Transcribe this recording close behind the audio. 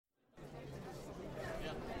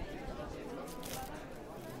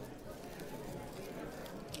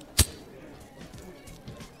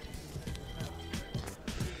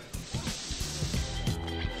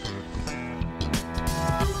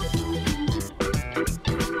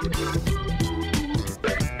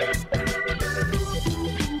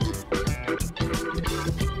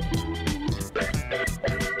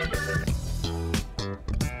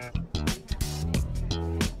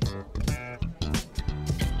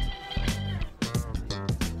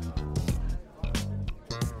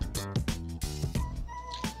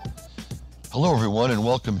Hello, everyone, and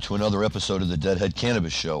welcome to another episode of the Deadhead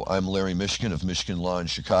Cannabis Show. I'm Larry Mishkin of Mishkin Law in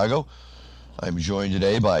Chicago. I'm joined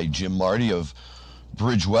today by Jim Marty of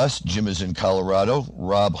Bridge West. Jim is in Colorado.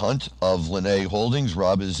 Rob Hunt of Linnae Holdings.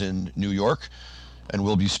 Rob is in New York and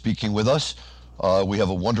will be speaking with us. We have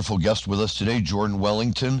a wonderful guest with us today, Jordan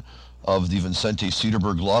Wellington of the Vincente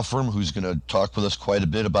Sederberg Law Firm, who's going to talk with us quite a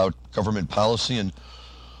bit about government policy and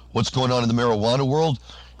what's going on in the marijuana world.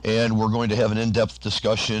 And we're going to have an in-depth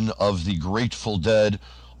discussion of the Grateful Dead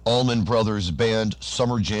Allman Brothers Band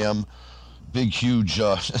Summer Jam. Big, huge,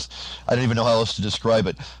 I don't even know how else to describe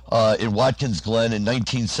it, in Watkins Glen in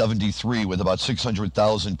 1973 with about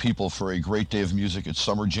 600,000 people for a great day of music at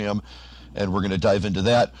Summer Jam. And we're going to dive into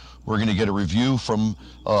that. We're going to get a review from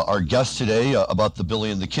our guest today about the Billy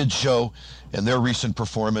and the Kids show and their recent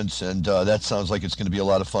performance. And that sounds like it's going to be a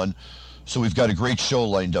lot of fun. So we've got a great show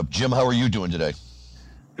lined up. Jim, how are you doing today?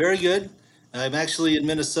 Very good. I'm actually in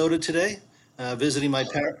Minnesota today, visiting my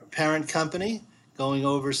parent company, going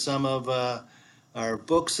over some of our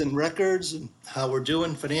books and records and how we're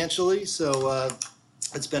doing financially. So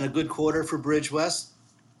it's been a good quarter for Bridge West.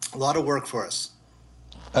 A lot of work for us.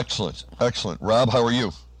 Excellent. Excellent. Rob, how are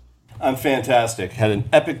you? I'm fantastic. Had an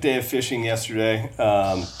epic day of fishing yesterday.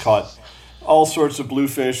 Caught all sorts of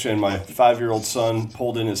bluefish, and my 5-year-old son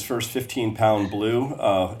pulled in his first 15-pound blue,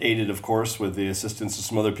 aided, of course, with the assistance of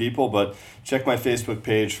some other people. But check my Facebook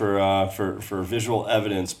page for visual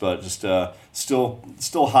evidence. But just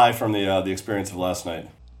still high from the experience of last night.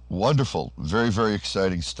 Wonderful. Very, very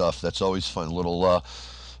exciting stuff. That's always fun. A little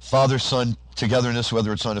father-son togetherness,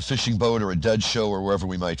 whether it's on a fishing boat or a dead show or wherever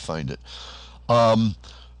we might find it.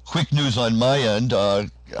 Quick news on my end,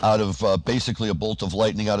 out of basically a bolt of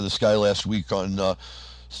lightning out of the sky last week on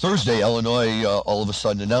Thursday, Illinois all of a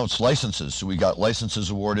sudden announced licenses. So we got licenses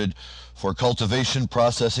awarded for cultivation,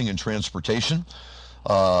 processing, and transportation.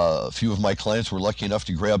 A few of my clients were lucky enough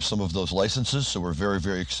to grab some of those licenses, so we're very,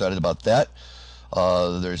 very excited about that.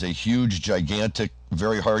 There's a huge, gigantic,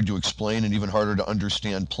 very hard to explain and even harder to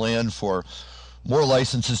understand plan for more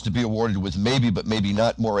licenses to be awarded with maybe, but maybe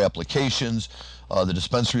not more applications. The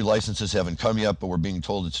dispensary licenses haven't come yet, but we're being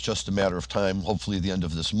told it's just a matter of time, hopefully the end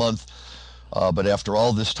of this month. But after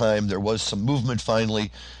all this time, there was some movement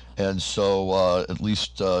finally, and so at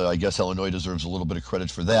least I guess Illinois deserves a little bit of credit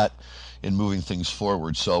for that in moving things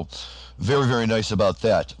forward. So very, very nice about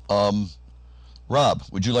that. Rob,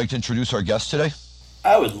 would you like to introduce our guest today?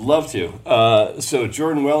 I would love to. So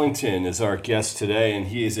Jordan Wellington is our guest today, and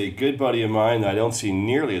he is a good buddy of mine that I don't see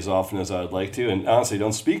nearly as often as I would like to, and honestly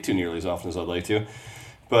don't speak to nearly as often as I'd like to.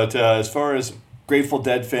 But as far as Grateful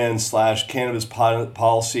Dead fans / cannabis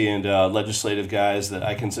policy and legislative guys that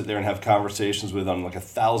I can sit there and have conversations with on like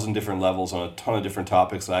 1,000 different levels on a ton of different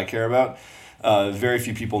topics that I care about, very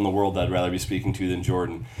few people in the world that I'd rather be speaking to than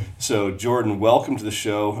Jordan. So Jordan, welcome to the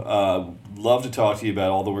show. Love to talk to you about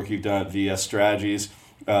all the work you've done at VS Strategies.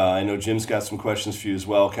 I know Jim's got some questions for you as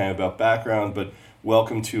well, kind of about background, but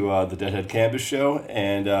welcome to the Deadhead Cannabis Show,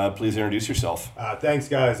 and please introduce yourself. Thanks,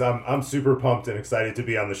 guys. I'm super pumped and excited to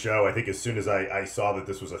be on the show. I think as soon as I saw that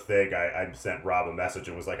this was a thing, I sent Rob a message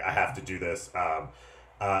and was like, I have to do this.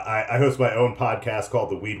 I host my own podcast called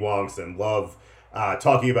The Weed Wonks and love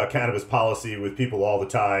talking about cannabis policy with people all the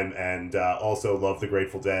time, and also love the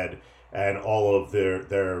Grateful Dead and all of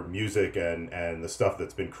their music and the stuff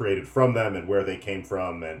that's been created from them and where they came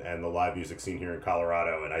from and the live music scene here in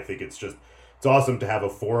Colorado. And I think it's awesome to have a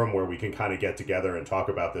forum where we can kind of get together and talk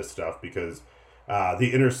about this stuff, because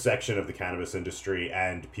the intersection of the cannabis industry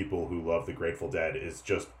and people who love the Grateful Dead is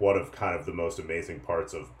just one of kind of the most amazing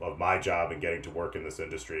parts of my job and getting to work in this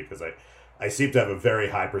industry, because I seem to have a very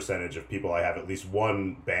high percentage of people I have at least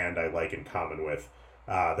one band I like in common with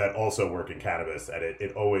that also work in cannabis, and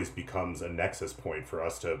it always becomes a nexus point for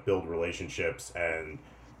us to build relationships, and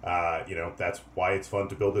that's why it's fun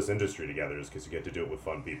to build this industry together, is because you get to do it with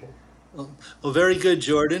fun people. Well, very good,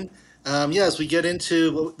 Jordan. As we get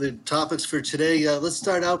into the topics for today, let's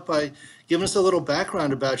start out by giving us a little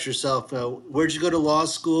background about yourself. Where'd you go to law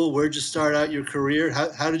school? Where'd you start out your career?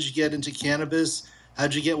 How did you get into cannabis?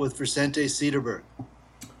 How'd you get with Vincente Sederberg?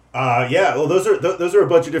 Well, those are a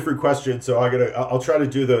bunch of different questions, so I'll try to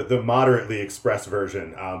do the moderately express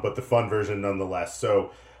version, but the fun version nonetheless.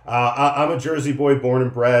 So I'm a Jersey boy, born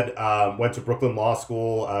and bred. Went to Brooklyn Law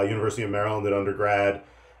School, University of Maryland at undergrad.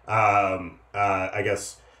 I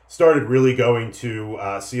guess started really going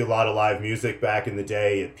to see a lot of live music back in the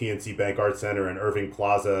day at PNC Bank Art Center and Irving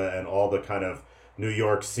Plaza and all the kind of New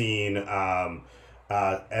York scene.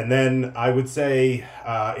 And then I would say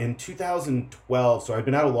in 2012, so I'd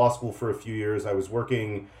been out of law school for a few years. I was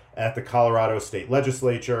working at the Colorado State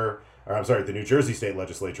Legislature. or I'm sorry, the New Jersey State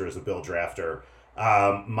Legislature as a bill drafter.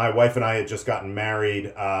 My wife and I had just gotten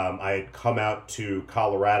married. I had come out to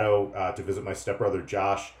Colorado to visit my stepbrother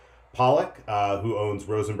Josh Pollock, who owns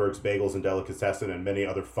Rosenberg's Bagels and Delicatessen and many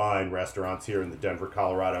other fine restaurants here in the Denver,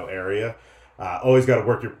 Colorado area. Always got to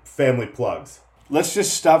work your family plugs. Let's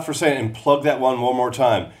just stop for a second and plug that one more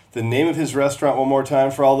time. The name of his restaurant one more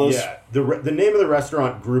time for all those? Yeah, the name of the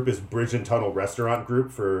restaurant group is Bridge and Tunnel Restaurant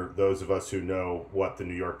Group. For those of us who know what the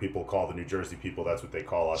New York people call the New Jersey people, that's what they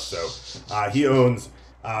call us. So he owns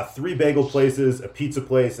 3 bagel places, a pizza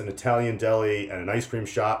place, an Italian deli, and an ice cream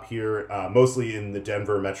shop here, mostly in the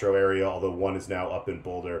Denver metro area, although one is now up in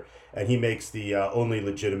Boulder. And he makes the only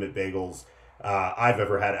legitimate bagels I've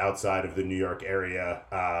ever had outside of the New York area,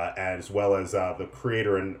 as well as the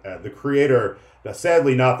creator,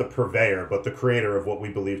 sadly not the purveyor, but the creator of what we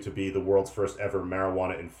believe to be the world's first ever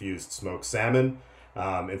marijuana-infused smoked salmon.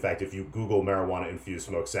 In fact, if you Google marijuana-infused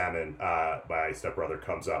smoked salmon, my stepbrother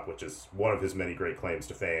comes up, which is one of his many great claims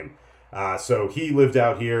to fame. So he lived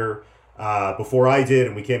out here before I did,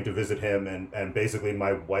 and we came to visit him, and basically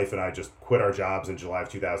my wife and I just quit our jobs in July of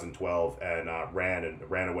 2012 and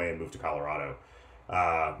ran away and moved to Colorado.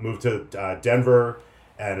 Moved to Denver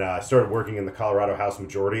and started working in the Colorado House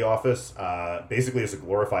Majority Office, basically as a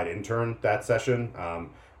glorified intern that session.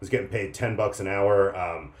 Was getting paid $10 an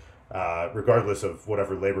hour. Regardless of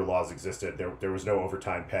whatever labor laws existed, there was no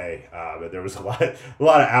overtime pay, but there was a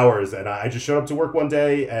lot of hours, and I just showed up to work one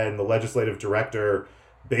day, and the legislative director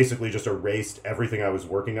basically just erased everything I was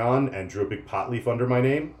working on and drew a big pot leaf under my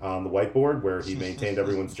name on the whiteboard where he maintained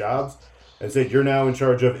everyone's jobs and said, "You're now in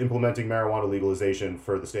charge of implementing marijuana legalization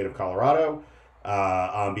for the state of Colorado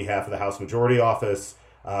on behalf of the House Majority Office.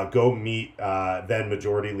 Go meet then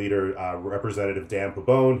Majority Leader Representative Dan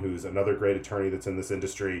Pabon, who's another great attorney that's in this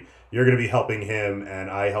industry. You're going to be helping him," and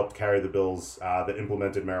I helped carry the bills that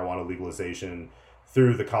implemented marijuana legalization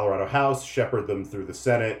through the Colorado House, shepherd them through the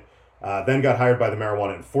Senate, then got hired by the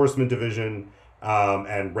Marijuana Enforcement Division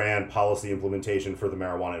and ran policy implementation for the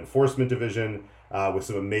Marijuana Enforcement Division with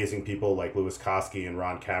some amazing people like Louis Koski and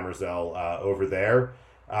Ron Camerzel over there.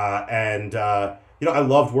 I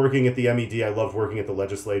loved working at the MED. I loved working at the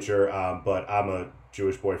legislature, but I'm a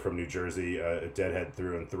Jewish boy from New Jersey, a deadhead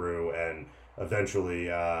through and through, and eventually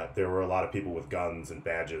there were a lot of people with guns and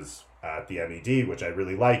badges at the MED, which I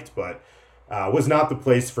really liked, but was not the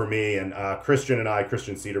place for me. And Christian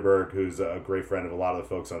Cederberg, who's a great friend of a lot of the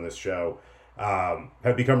folks on this show,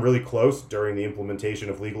 have become really close during the implementation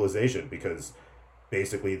of legalization because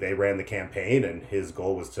basically they ran the campaign and his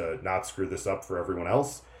goal was to not screw this up for everyone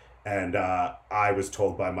else. And I was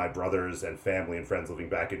told by my brothers and family and friends living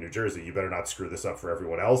back in New Jersey, you better not screw this up for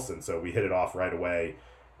everyone else. And so we hit it off right away.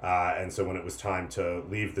 And so when it was time to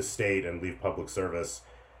leave the state and leave public service,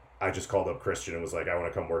 I just called up Christian and was like, I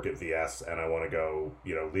want to come work at VS and I want to go,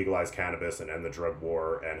 legalize cannabis and end the drug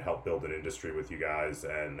war and help build an industry with you guys.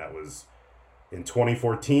 And that was in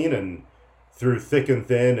 2014. And through thick and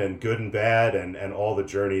thin and good and bad and all the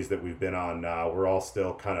journeys that we've been on, we're all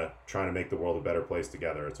still kind of trying to make the world a better place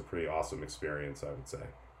together. It's a pretty awesome experience, I would say.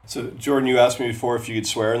 So, Jordan, you asked me before if you could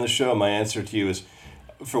swear in the show. My answer to you is,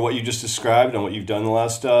 for what you just described and what you've done the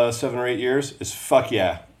last 7 or 8 years, is fuck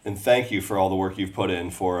yeah. And thank you for all the work you've put in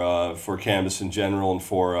for cannabis in general and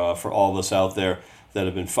for all of us out there that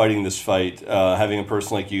have been fighting this fight. Having a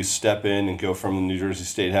person like you step in and go from the New Jersey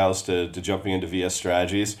State House to jumping into VS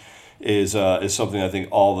Strategies is something I think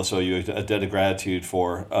all of us owe you a debt of gratitude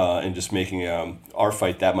for, and just making our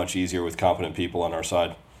fight that much easier with competent people on our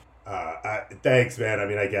side. Thanks, man. I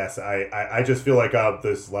mean, I guess I just feel like I'm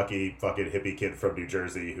this lucky fucking hippie kid from New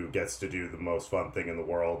Jersey who gets to do the most fun thing in the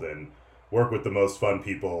world and work with the most fun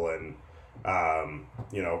people and,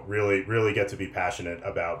 really get to be passionate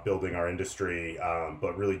about building our industry,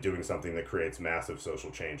 but really doing something that creates massive social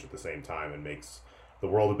change at the same time and makes the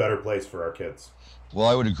world a better place for our kids. Well,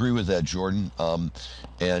 I would agree with that, Jordan.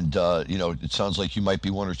 It sounds like you might be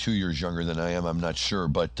 1 or 2 years younger than I am. I'm not sure.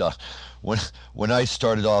 But when I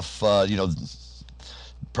started off,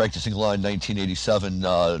 practicing law in 1987,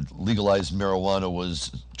 legalized marijuana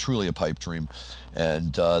was truly a pipe dream.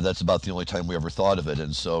 And that's about the only time we ever thought of it.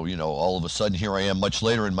 And so, all of a sudden here I am much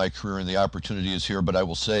later in my career and the opportunity is here. But I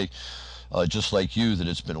will say, just like you, that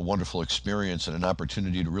it's been a wonderful experience and an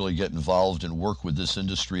opportunity to really get involved and work with this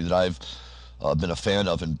industry that I've been a fan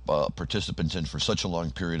of and participant in for such a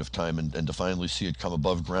long period of time, and to finally see it come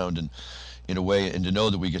above ground and in a way, and to know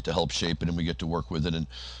that we get to help shape it and we get to work with it. And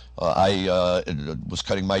I was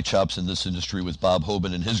cutting my chops in this industry with Bob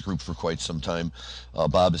Hoban and his group for quite some time.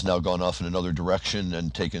 Bob has now gone off in another direction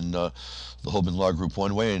and taken the Hoban Law Group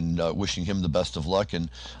one way, and wishing him the best of luck. And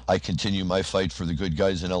I continue my fight for the good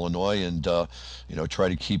guys in Illinois, and try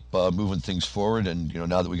to keep moving things forward. And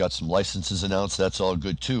now that we got some licenses announced, that's all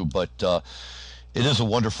good too. But it is a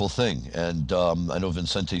wonderful thing, and I know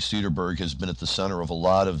Vincente Cederberg has been at the center of a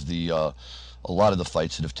lot of the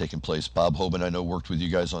fights that have taken place. Bob Hoban, I know, worked with you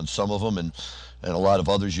guys on some of them, and a lot of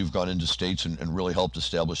others. You've gone into states and really helped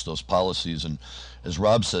establish those policies. And as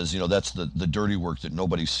Rob says, that's the dirty work that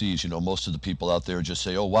nobody sees. Most of the people out there just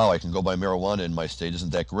say, oh, wow, I can go buy marijuana in my state.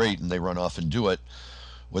 Isn't that great? And they run off and do it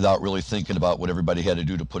without really thinking about what everybody had to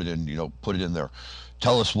do to put it in there.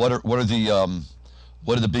 Tell us, what are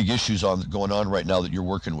the big issues going on right now that you're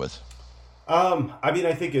working with?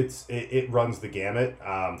 I think it runs the gamut.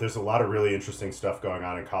 There's a lot of really interesting stuff going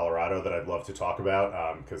on in Colorado that I'd love to talk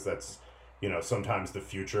about, because that's, sometimes the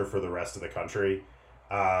future for the rest of the country.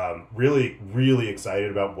 Really, really excited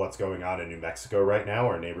about what's going on in New Mexico right now,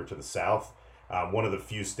 our neighbor to the south. One of the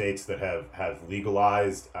few states that have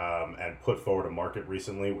legalized and put forward a market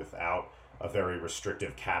recently without a very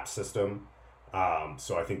restrictive cap system.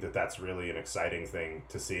 So I think that's really an exciting thing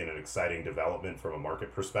to see and an exciting development from a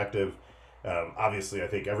market perspective. Obviously, I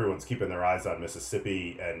think everyone's keeping their eyes on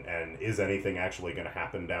Mississippi, and is anything actually going to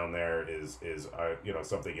happen down there is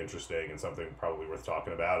something interesting and something probably worth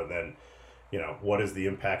talking about. And then, what is the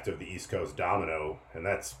impact of the East Coast domino? And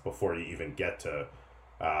that's before you even get to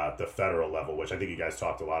the federal level, which I think you guys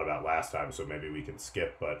talked a lot about last time, so maybe we can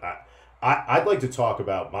skip. But I'd like to talk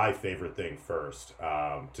about my favorite thing first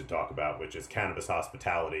to talk about, which is cannabis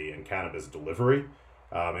hospitality and cannabis delivery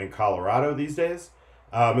in Colorado these days.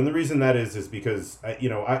 And the reason that is because,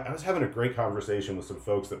 I was having a great conversation with some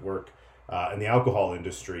folks that work in the alcohol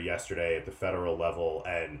industry yesterday at the federal level.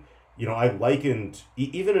 And, I likened,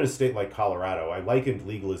 even in a state like Colorado, I likened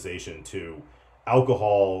legalization to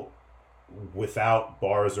alcohol without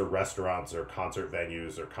bars or restaurants or concert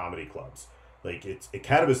venues or comedy clubs. Like,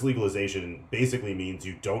 cannabis legalization basically means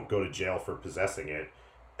you don't go to jail for possessing it.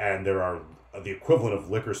 And there are the equivalent of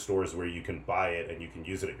liquor stores where you can buy it and you can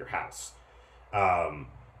use it at your house. And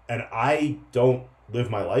I don't live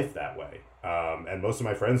my life that way. And most of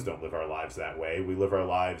my friends don't live our lives that way. We live our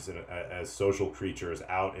lives as social creatures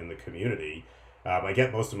out in the community. I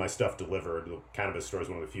get most of my stuff delivered. The cannabis store is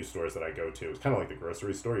one of the few stores that I go to. It's kind of like the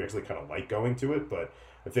grocery store. You actually kind of like going to it, but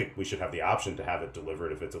I think we should have the option to have it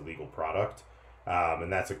delivered if it's a legal product.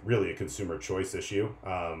 And that's really a consumer choice issue.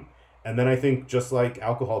 And then I think, just like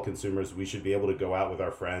alcohol consumers, we should be able to go out with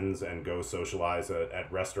our friends and go socialize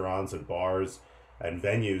at restaurants and bars and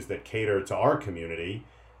venues that cater to our community.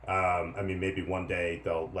 Maybe one day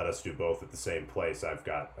they'll let us do both at the same place. I've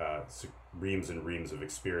got reams and reams of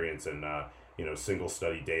experience and single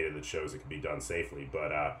study data that shows it can be done safely.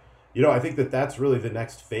 But I think that's really the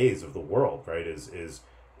next phase of the world, right? Is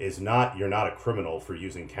not, you're not a criminal for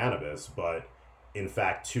using cannabis, but in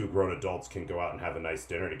fact, two grown adults can go out and have a nice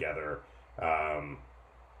dinner together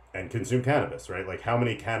and consume cannabis, right? Like, how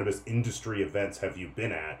many cannabis industry events have you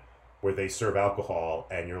been at where they serve alcohol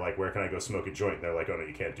and you're like, where can I go smoke a joint? And they're like, oh no,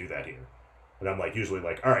 you can't do that here. And I'm like, usually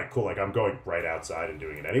like, all right, cool. Like, I'm going right outside and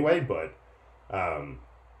doing it anyway. But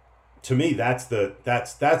to me, that's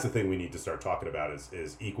the thing we need to start talking about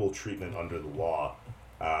is equal treatment under the law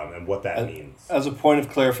and what that means. As a point of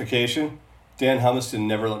clarification, Dan Humiston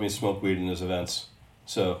never let me smoke weed in his events.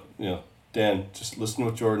 So, Dan, just listen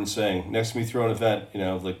to what Jordan's saying. Next time you throw an event,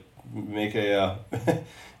 make a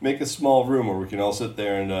make a small room where we can all sit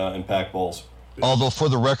there and pack bowls. Although, for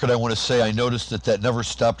the record, I want to say I noticed that never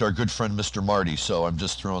stopped our good friend Mr. Marty, so I'm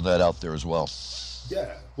just throwing that out there as well.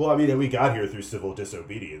 Yeah. Well, we got here through civil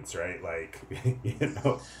disobedience, right? Like,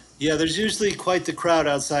 Yeah, there's usually quite the crowd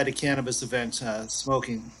outside a cannabis event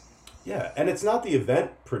smoking. Yeah, and it's not the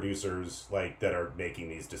event producers that are making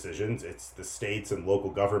these decisions. It's the states and local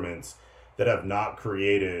governments that have not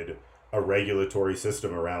created a regulatory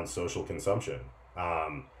system around social consumption.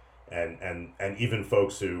 And even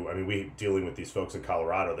folks who, we dealing with these folks in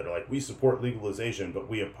Colorado that are like, we support legalization, but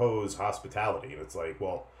we oppose hospitality. And it's like,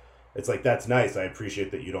 well, that's nice. I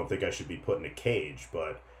appreciate that you don't think I should be put in a cage,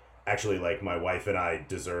 but actually, my wife and I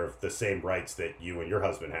deserve the same rights that you and your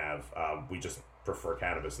husband have. We just prefer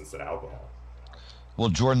cannabis instead of alcohol. Well,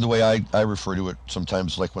 Jordan, the way I refer to it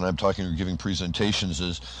sometimes, like when I'm talking or giving presentations,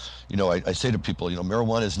 is, I say to people,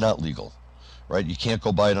 marijuana is not legal, right? You can't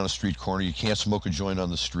go buy it on a street corner. You can't smoke a joint on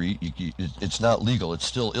the street. It's not legal. It's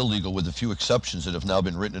still illegal, with a few exceptions that have now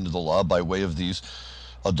been written into the law by way of these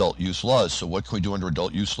adult use laws. So what can we do under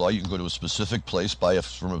adult use law? You can go to a specific place, buy it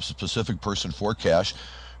from a specific person for cash,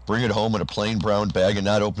 bring it home in a plain brown bag and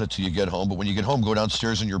not open it till you get home. But when you get home, go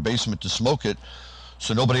downstairs in your basement to smoke it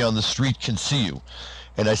so nobody on the street can see you.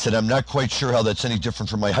 And I said, I'm not quite sure how that's any different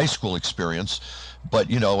from my high school experience, but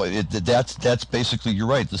that's basically, you're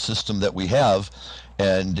right, the system that we have,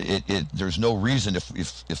 and there's no reason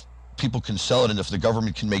if people can sell it and if the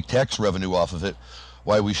government can make tax revenue off of it,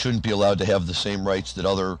 why we shouldn't be allowed to have the same rights that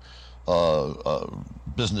other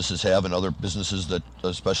businesses have and other businesses that,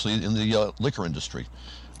 especially in the liquor industry.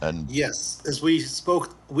 And Yes, as we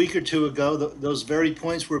spoke a week or two ago, those very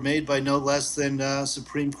points were made by no less than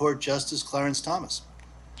Supreme Court Justice Clarence Thomas.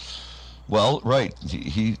 well, right,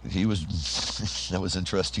 he was that was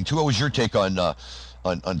interesting too. What was your take on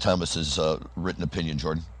Thomas's written opinion,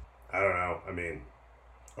 Jordan? I don't know. I mean,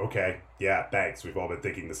 okay, yeah, thanks. We've all been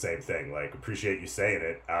thinking the same thing. Like, appreciate you saying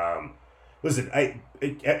it. Listen,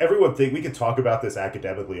 everyone think we can talk about this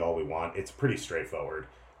academically all we want. It's pretty straightforward.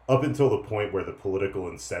 Up until the point where the political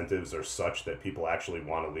incentives are such that people actually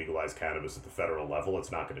want to legalize cannabis at the federal level,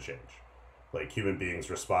 it's not going to change. Like, human beings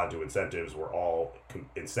respond to incentives. We're all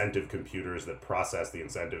incentive computers that process the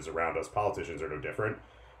incentives around us. Politicians are no different.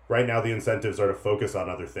 Right now, the incentives are to focus on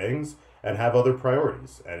other things and have other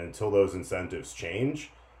priorities. And until those incentives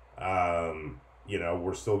change,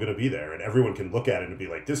 we're still going to be there. And everyone can look at it and be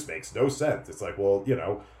like, this makes no sense. It's like, well,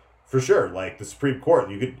 for sure, like the Supreme Court,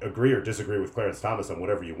 you could agree or disagree with Clarence Thomas on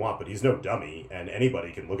whatever you want, but he's no dummy. And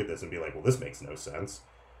anybody can look at this and be like, well, this makes no sense.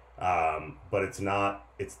 But it's not,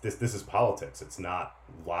 this is politics. It's not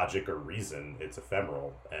logic or reason. It's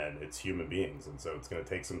ephemeral and it's human beings. And so it's going to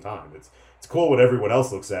take some time. It's cool when everyone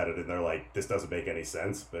else looks at it and they're like, this doesn't make any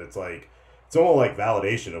sense. But it's like, it's almost like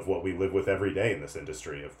validation of what we live with every day in this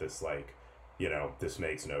industry of this, like, this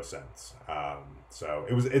makes no sense. So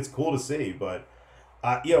it's cool to see, but,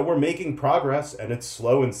 we're making progress and it's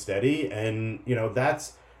slow and steady. And,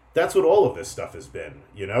 that's what all of this stuff has been.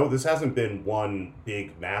 This hasn't been one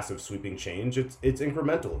big, massive, sweeping change. It's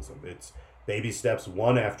incrementalism. It's baby steps,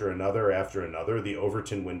 one after another. The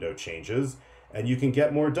Overton window changes, and you can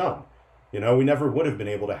get more done. We never would have been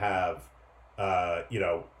able to have,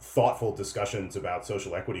 thoughtful discussions about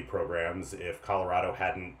social equity programs if Colorado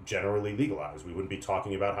hadn't generally legalized. We wouldn't be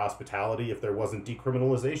talking about hospitality if there wasn't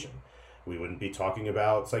decriminalization. We wouldn't be talking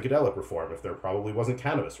about psychedelic reform if there probably wasn't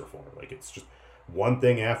cannabis reform. Like, it's just one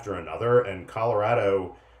thing after another. And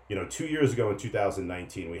Colorado, 2 years ago in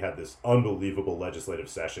 2019, we had this unbelievable legislative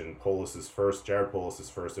session, Jared Polis's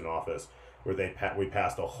first in office, where we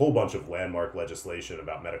passed a whole bunch of landmark legislation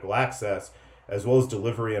about medical access, as well as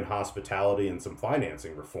delivery and hospitality and some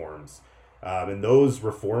financing reforms. And those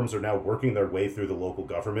reforms are now working their way through the local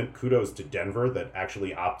government. Kudos to Denver that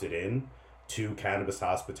actually opted in to cannabis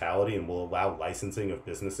hospitality and will allow licensing of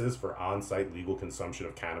businesses for on-site legal consumption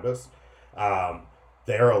of cannabis.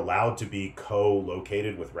 They're allowed to be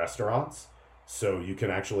co-located with restaurants, so you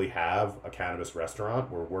can actually have a cannabis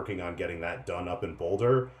restaurant. We're working on getting that done up in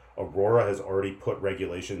Boulder. Aurora has already put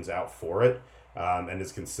regulations out for it, and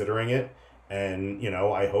is considering it. And,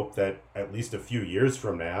 I hope that at least a few years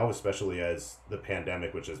from now, especially as the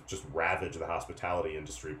pandemic, which has just ravaged the hospitality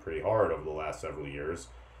industry pretty hard over the last several years,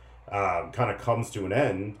 kind of comes to an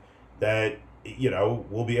end, that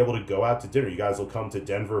we'll be able to go out to dinner. You guys will come to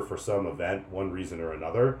Denver for some event, one reason or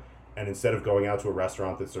another. And instead of going out to a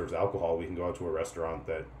restaurant that serves alcohol, we can go out to a restaurant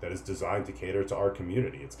that is designed to cater to our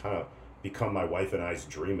community. It's kind of become my wife and I's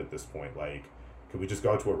dream at this point. Like, could we just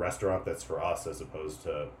go out to a restaurant that's for us as opposed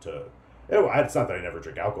to it's not that I never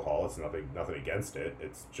drink alcohol. It's nothing against it.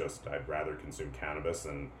 It's just I'd rather consume cannabis,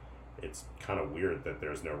 and it's kind of weird that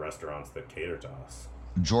there's no restaurants that cater to us.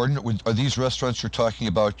 Jordan, are these restaurants you're talking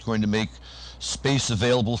about going to make space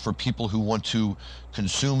available for people who want to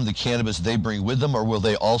consume the cannabis they bring with them, or will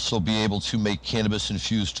they also be able to make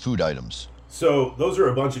cannabis-infused food items? So those are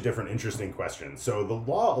a bunch of different interesting questions. So the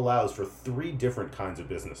law allows for 3 different kinds of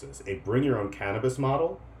businesses: a bring-your-own cannabis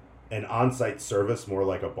model, an on-site service, more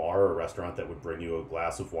like a bar or a restaurant that would bring you a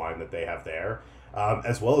glass of wine that they have there,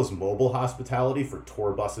 as well as mobile hospitality for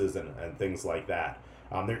tour buses and things like that.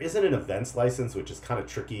 There isn't an events license, which is kind of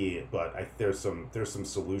tricky, but there's some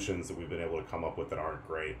solutions that we've been able to come up with that aren't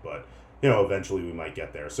great, but eventually we might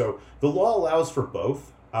get there. So the law allows for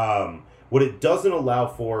both. What it doesn't allow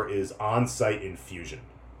for is on-site infusion.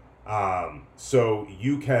 So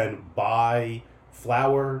you can buy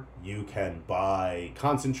flour, you can buy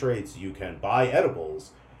concentrates, you can buy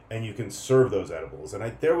edibles, and you can serve those edibles. And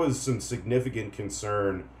there was some significant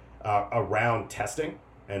concern around testing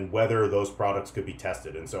and whether those products could be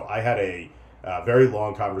tested. And so I had a Very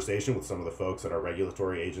long conversation with some of the folks at our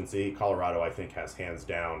regulatory agency. Colorado, I think, has hands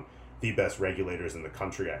down the best regulators in the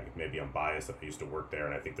country. Maybe I'm biased. I used to work there,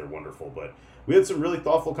 and I think they're wonderful. But we had some really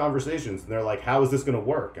thoughtful conversations, and they're like, "How is this going to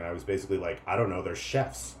work?" And I was basically like, "I don't know. They're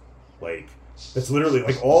chefs. Like, it's literally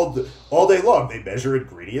like all day long. They measure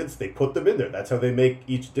ingredients, they put them in there. That's how they make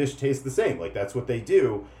each dish taste the same. Like that's what they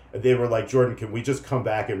do." And they were like, "Jordan, can we just come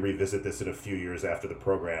back and revisit this in a few years after the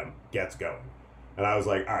program gets going?" And I was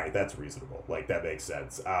like, all right, that's reasonable. Like, that makes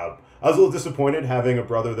sense. I was a little disappointed having a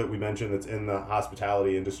brother that we mentioned that's in the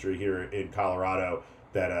hospitality industry here in Colorado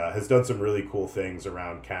that has done some really cool things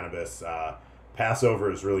around cannabis. Passover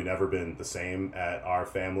has really never been the same at our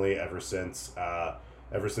family ever since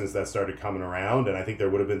that started coming around. And I think there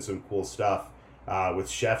would have been some cool stuff with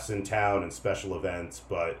chefs in town and special events.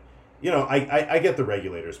 But, I get the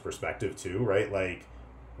regulator's perspective too, right? Like,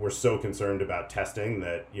 we're so concerned about testing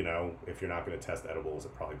that, if you're not going to test edibles,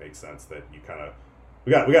 it probably makes sense that you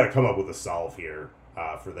we got to come up with a solve here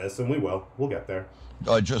for this, and we'll get there.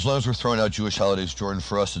 As long as we're throwing out Jewish holidays, Jordan,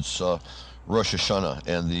 for us it's Rosh Hashanah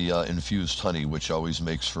and the infused honey, which always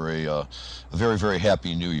makes for a very, very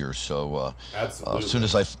happy New Year. So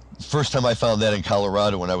Absolutely. First time I found that in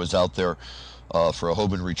Colorado when I was out there for a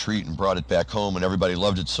Hoban retreat and brought it back home, and everybody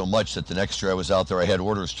loved it so much that the next year I was out there, I had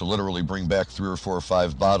orders to literally bring back 3 or 4 or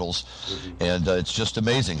 5 bottles. Mm-hmm. And it's just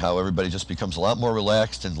amazing how everybody just becomes a lot more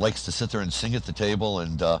relaxed and likes to sit there and sing at the table.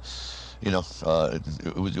 And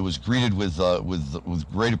it was greeted with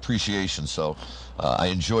great appreciation. So I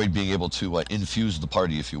enjoyed being able to infuse the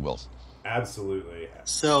party, if you will. Absolutely.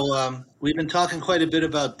 So we've been talking quite a bit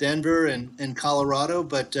about Denver and Colorado,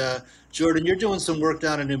 but Jordan, you're doing some work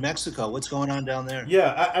down in New Mexico. What's going on down there?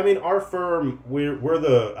 Yeah, I mean, our firm, we're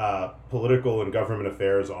the political and government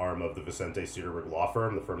affairs arm of the Vicente Cedarberg law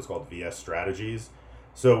firm. The firm is called VS Strategies.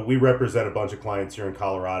 So we represent a bunch of clients here in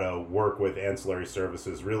Colorado, work with ancillary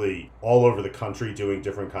services really all over the country doing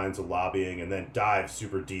different kinds of lobbying, and then dive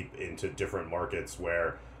super deep into different markets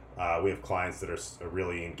where we have clients that are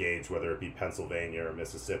really engaged, whether it be Pennsylvania or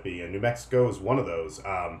Mississippi, and New Mexico is one of those.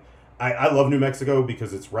 I love New Mexico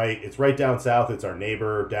because it's right down south. It's our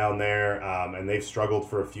neighbor down there, and they've struggled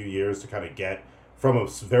for a few years to kind of get from a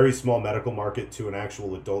very small medical market to an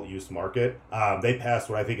actual adult use market. They passed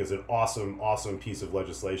what I think is an awesome piece of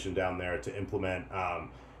legislation down there to implement,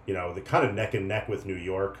 the kind of neck and neck with New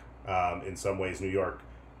York. In some ways, New York,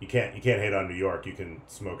 you can't hate on New York. You can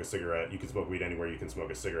smoke a cigarette. You can smoke weed anywhere. You can smoke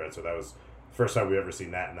a cigarette. So that was the first time we've ever seen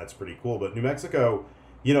that, and that's pretty cool. But New Mexico,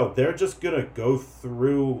 they're just going to go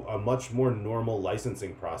through a much more normal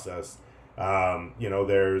licensing process.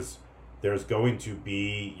 There's going to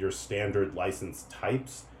be your standard license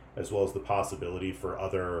types, as well as the possibility for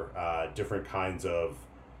other different kinds of,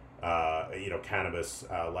 cannabis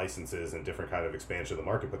licenses and different kind of expansion of the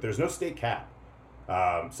market. But there's no state cap.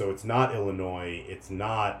 So it's not Illinois. It's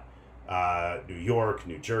not New York,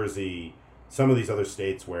 New Jersey, some of these other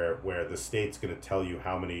states where the state's going to tell you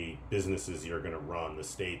how many businesses you're going to run. The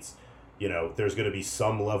states, there's going to be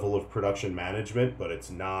some level of production management, but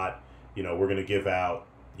it's not, we're going to give out,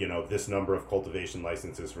 this number of cultivation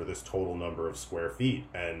licenses for this total number of square feet.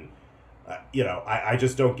 And, I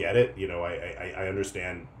just don't get it. I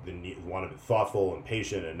understand the need, want to be thoughtful and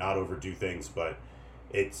patient and not overdo things, but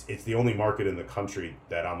it's the only market in the country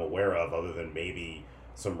that I'm aware of, other than maybe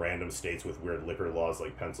some random states with weird liquor laws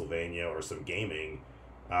like Pennsylvania or some gaming,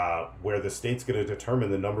 where the state's going to determine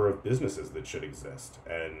the number of businesses that should exist.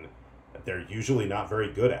 And they're usually not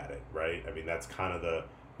very good at it, right? I mean, that's kind of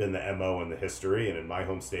been the MO in the history. And in my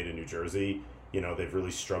home state of New Jersey, they've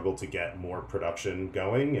really struggled to get more production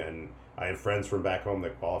going. And I have friends from back home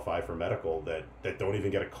that qualify for medical that don't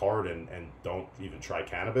even get a card and don't even try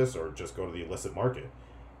cannabis or just go to the illicit market.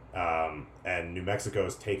 And New Mexico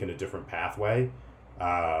has taken a different pathway.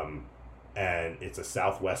 And it's a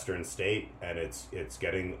southwestern state, and it's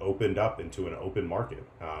getting opened up into an open market.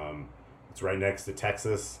 It's right next to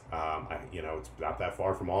Texas. It's not that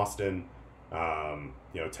far from Austin.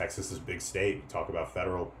 Texas is a big state. You talk about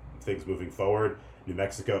federal things moving forward. New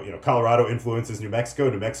Mexico, Colorado influences New Mexico.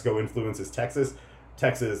 New Mexico influences Texas.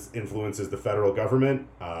 Texas influences the federal government.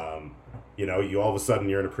 You all of a sudden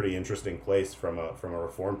you're in a pretty interesting place from a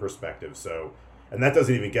reform perspective. So. And that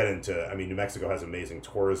doesn't even get into, New Mexico has amazing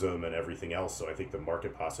tourism and everything else, so I think the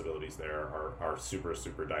market possibilities there are super,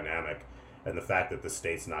 super dynamic. And the fact that the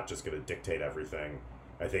state's not just going to dictate everything,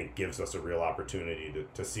 I think gives us a real opportunity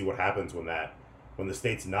to see what happens when the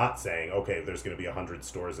state's not saying, okay, there's going to be 100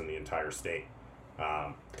 stores in the entire state.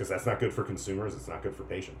 Because that's not good for consumers, it's not good for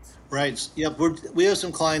patients. Right. Yep. We have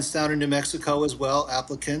some clients down in New Mexico as well,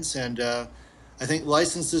 applicants, and I think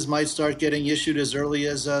licenses might start getting issued as early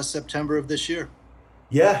as September of this year.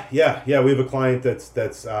 Yeah. We have a client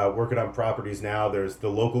that's working on properties now. There's the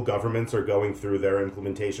local governments are going through their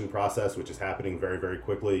implementation process, which is happening very, very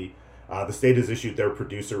quickly. The state has issued their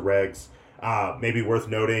producer regs. Maybe worth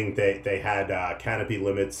noting, they had canopy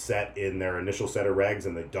limits set in their initial set of regs,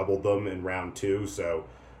 and they doubled them in round two. So,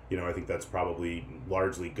 I think that's probably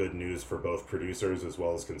largely good news for both producers as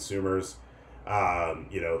well as consumers.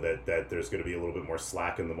 That there's going to be a little bit more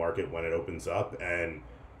slack in the market when it opens up, and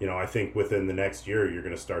I think within the next year, you're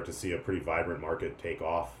going to start to see a pretty vibrant market take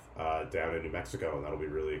off down in New Mexico, and that'll be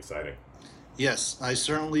really exciting. Yes, I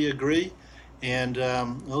certainly agree. And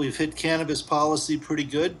we've hit cannabis policy pretty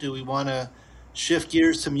good. Do we want to shift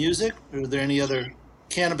gears to music, or are there any other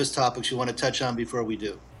cannabis topics you want to touch on before we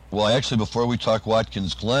do? Well, actually, before we talk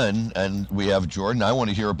Watkins Glen and we have Jordan, I want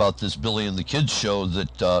to hear about this Billy and the Kids show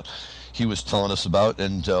that he was telling us about,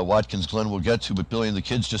 and Watkins Glen we'll get to, but Billy and the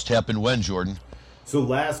Kids just happened when, Jordan? So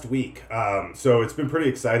last week, so it's been pretty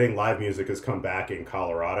exciting. Live music has come back in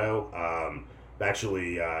Colorado.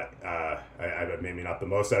 Actually, I maybe not the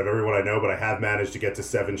most out of everyone I know, but I have managed to get to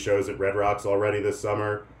 7 shows at Red Rocks already this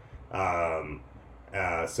summer. I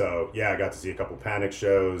got to see a couple Panic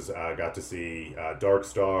shows. Got to see Dark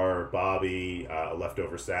Star, Bobby, a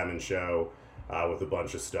Leftover Salmon show with a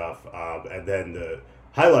bunch of stuff. And then the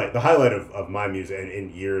highlight of my music in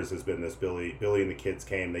years has been this Billy and the Kids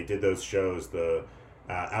came. They did those shows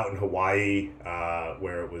out in Hawaii,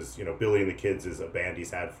 where it was, Billy and the Kids is a band he's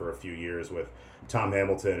had for a few years with Tom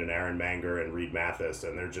Hamilton and Aaron Manger and Reed Mathis,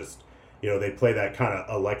 and they're just, they play that kind of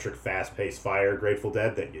electric, fast-paced fire Grateful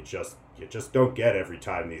Dead that you just don't get every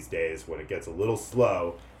time these days, when it gets a little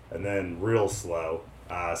slow and then real slow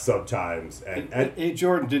sometimes. And hey,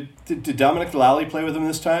 Jordan, did Dominic Lally play with him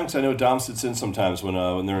this time? Because I know Dom sits in sometimes when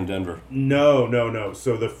they're in Denver. No.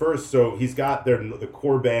 So he's got the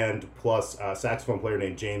core band plus a saxophone player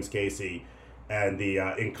named James Casey, and the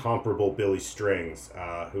incomparable Billy Strings,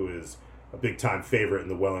 who is a big time favorite in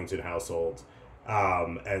the Wellington household.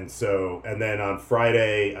 And then on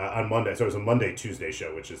Monday, so it was a Monday-Tuesday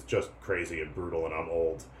show, which is just crazy and brutal, and I'm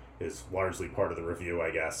old, is largely part of the review,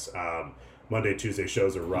 I guess. Monday, Tuesday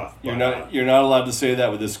shows are rough. You're not allowed to say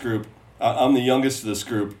that with this group. I'm the youngest of this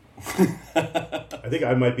group. I think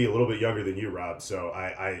I might be a little bit younger than you, Rob. So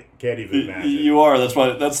I can't even imagine. You are.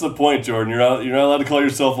 That's the point, Jordan. You're not allowed to call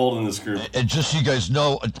yourself old in this group. And just so you guys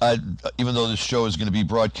know, even though this show is going to be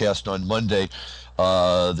broadcast on Monday,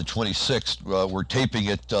 the 26th, we're taping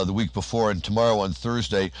it the week before, and tomorrow on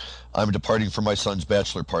Thursday, I'm departing for my son's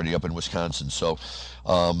bachelor party up in Wisconsin. So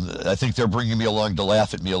I think they're bringing me along to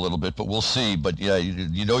laugh at me a little bit, but we'll see. But yeah,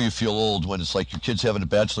 you feel old when it's like your kid's having a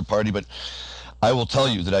bachelor party. But I will tell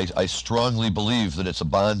you that I strongly believe that it's a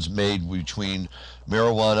bonds made between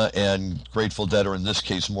marijuana and Grateful Dead, or in this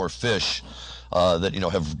case, more Fish, that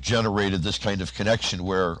have generated this kind of connection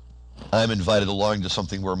where I'm invited along to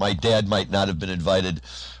something where my dad might not have been invited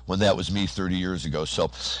when that was me 30 years ago. So,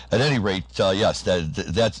 at any rate, yes,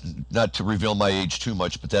 that's not to reveal my age too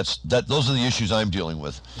much, but those are the issues I'm dealing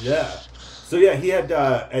with. Yeah. So yeah, he had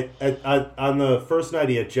on the first night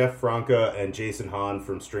he had Jeff Franca and Jason Hahn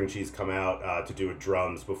from String Cheese come out to do a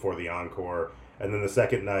drums before the encore, and then the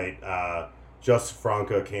second night, just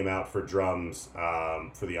Franca came out for drums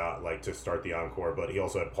for the to start the encore, but he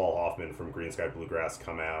also had Paul Hoffman from Green Sky Bluegrass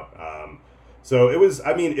come out. So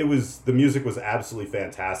the music was absolutely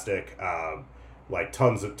fantastic.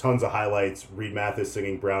 Tons of highlights. Reed Mathis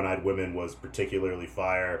singing Brown Eyed Women was particularly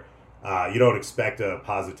fire. You don't expect a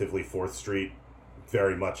positively 4th Street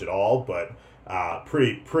very much at all, but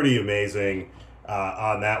pretty amazing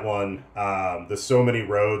on that one. The So Many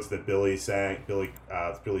Roads that Billy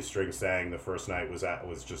String sang the first night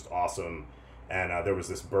was just awesome, and there was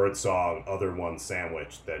this bird song, Other One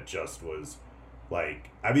Sandwich, that just was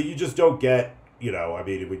you just don't get.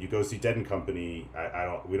 When you go see Dead and Company,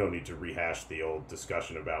 we don't need to rehash the old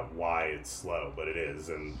discussion about why it's slow, but it is,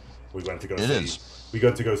 and we went to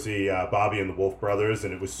go see Bobby and the Wolf Brothers,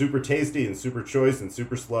 and it was super tasty and super choice and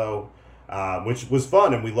super slow, which was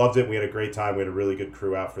fun, and we loved it. We had a great time. We had a really good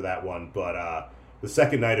crew out for that one. But the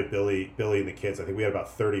second night of Billy and the Kids, I think we had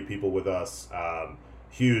about 30 people with us.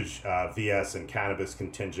 Huge VS and cannabis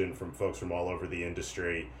contingent from folks from all over the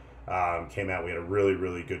industry came out. We had a really,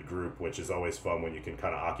 really good group, which is always fun when you can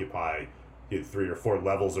kind of occupy 3 or 4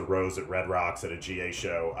 levels of rows at Red Rocks at a GA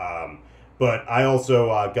show. But I also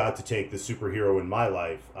got to take the superhero in my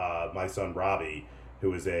life, my son Robbie,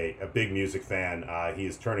 who is a big music fan. He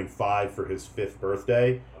is turning 5 for his 5th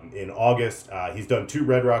birthday in August. He's done 2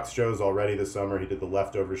 Red Rocks shows already this summer. He did the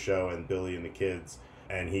Leftover show and Billy and the Kids.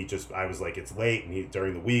 And I was like, it's late, and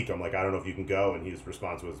during the week, I'm like, I don't know if you can go, and his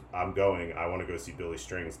response was, I'm going. I want to go see Billy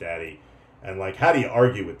Strings, Daddy. And like, how do you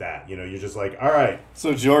argue with that? You're just like, all right.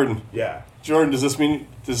 So Jordan, Yeah. Jordan, does this mean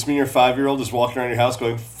your 5-year-old is walking around your house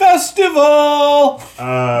going festival?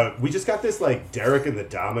 We just got this like Derek and the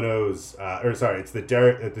Dominoes, it's the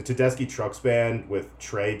Tedeschi Trucks Band with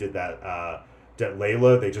Trey did that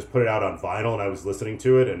Layla. They just put it out on vinyl, and I was listening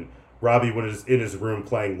to it, and Robbie was in his room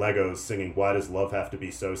playing Legos, singing "Why Does Love Have to Be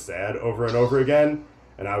So Sad" over and over again,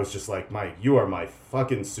 and I was just like, Mike, you are my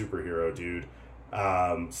fucking superhero, dude.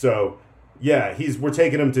 So. Yeah, we're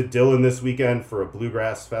taking him to Dillon this weekend for a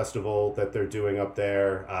bluegrass festival that they're doing up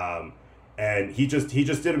there, and he just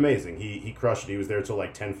did amazing. He crushed it. He was there till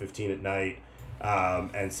like 10:15 at night,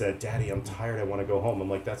 and said, "Daddy, I'm tired. I want to go home." I'm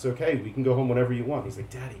like, "That's okay. We can go home whenever you want." He's like,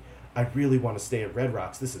 "Daddy, I really want to stay at Red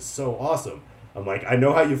Rocks. This is so awesome." I'm like, "I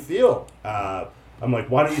know how you feel." I'm like,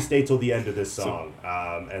 "Why don't you stay till the end of this song?"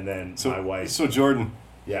 And then my wife. So Jordan.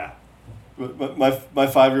 Yeah. My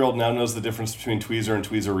 5-year-old now knows the difference between Tweezer and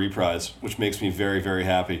Tweezer Reprise, which makes me very, very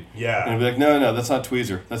happy. Yeah. And I'll be like, no, that's not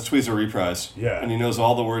Tweezer. That's Tweezer Reprise. Yeah. And he knows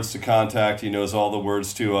all the words to Contact. He knows all the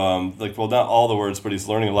words to, not all the words, but he's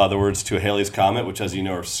learning a lot of the words to Haley's Comet, which, as you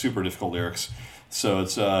know, are super difficult lyrics. So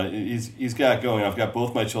it's he's got it going. I've got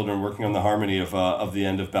both my children working on the harmony of the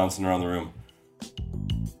end of Bouncing Around the Room.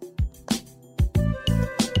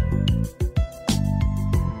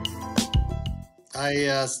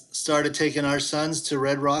 I started taking our sons to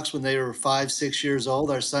Red Rocks when they were 5, 6 years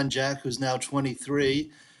old. Our son Jack, who's now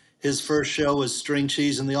 23, his first show was String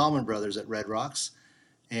Cheese and the Allman Brothers at Red Rocks.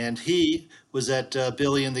 And he was at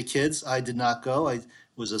Billy and the Kids. I did not go. It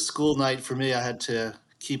was a school night for me. I had to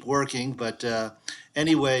keep working. But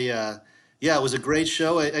anyway, it was a great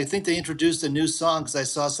show. I think they introduced a new song because I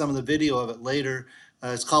saw some of the video of it later.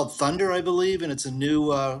 It's called Thunder, I believe, and it's a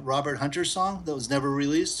new Robert Hunter song that was never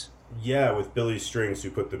released. Yeah, with Billy Strings, who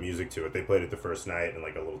put the music to it. They played it the first night and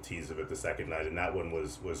like a little tease of it the second night, and that one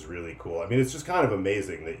was really cool. I mean, it's just kind of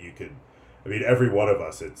amazing that you could. I mean, every one of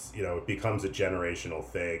us, it becomes a generational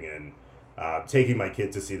thing, and taking my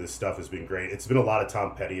kid to see this stuff has been great. It's been a lot of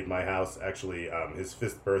Tom Petty in my house. Actually, his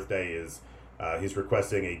 5th birthday is he's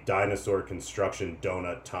requesting a dinosaur construction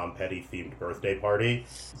donut Tom Petty themed birthday party,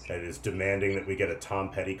 and is demanding that we get a Tom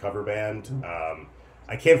Petty cover band.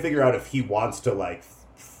 I can't figure out if he wants to like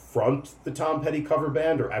front the Tom Petty cover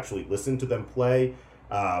band or actually listen to them play,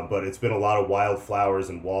 but it's been a lot of wildflowers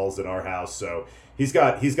and walls in our house, so he's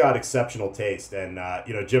got exceptional taste. And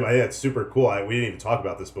Jim, I think that's super cool. We didn't even talk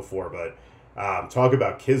about this before, but talk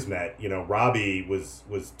about Kismet. Robbie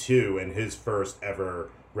was 2, and his first ever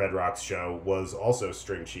Red Rocks show was also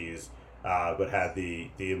String Cheese, but had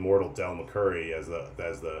the immortal Del McCoury as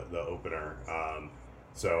the opener.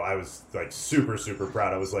 So I was like super, super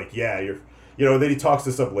proud. I was like, yeah, then he talks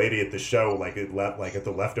to some lady at the show, like at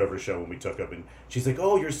the Leftover show when we took up, and she's like,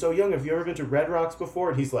 "Oh, you're so young. Have you ever been to Red Rocks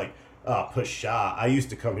before?" And he's like, "Pshaw, I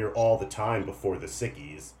used to come here all the time before the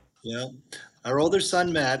sickies." Yeah. Our older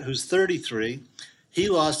son, Matt, who's 33, he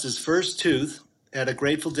lost his first tooth at a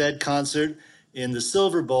Grateful Dead concert in the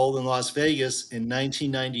Silver Bowl in Las Vegas in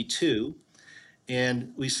 1992.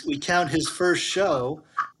 And we count his first show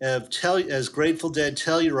as Grateful Dead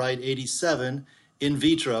Telluride 87 in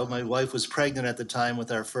vitro. My wife was pregnant at the time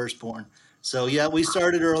with our firstborn. So yeah, we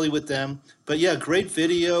started early with them. But yeah, great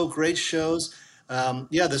video, great shows.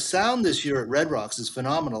 The sound this year at Red Rocks is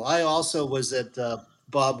phenomenal. I also was at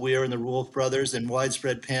Bob Weir and the Wolf Brothers and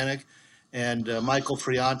Widespread Panic and Michael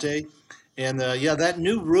Friante. And that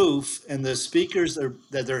new roof and the speakers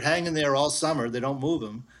that they're hanging there all summer, they don't move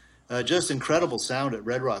them. Just incredible sound at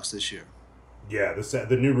Red Rocks this year. Yeah,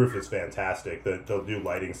 the new roof is fantastic. The new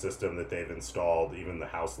lighting system that they've installed, even the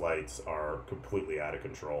house lights, are completely out of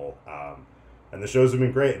control. And the shows have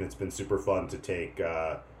been great, and it's been super fun to take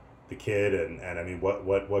the kid, and I mean,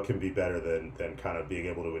 what can be better than kind of being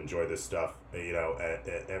able to enjoy this stuff,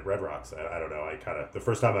 at Red Rocks? I don't know. The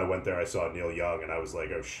first time I went there, I saw Neil Young, and I was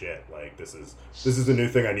like, oh shit, like this is a new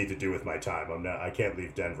thing I need to do with my time. I can't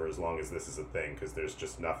leave Denver as long as this is a thing, because there's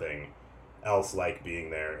just nothing else like being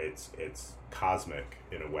there. It's cosmic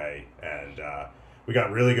in a way, and we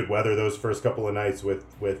got really good weather those first couple of nights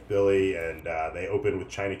with Billy, and they opened with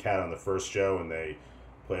China Cat on the first show, and they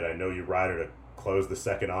played I Know You Rider to close the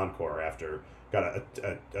second encore. After got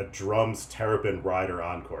a drums Terrapin Rider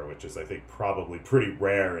encore, which is I think probably pretty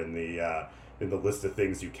rare in the list of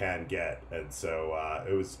things you can get, and so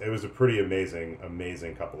it was a pretty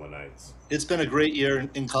amazing couple of nights. It's been a great year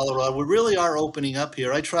in Colorado. We really are opening up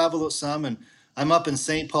here. I travel some, and I'm up in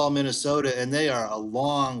St. Paul, Minnesota, and they are a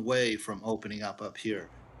long way from opening up here.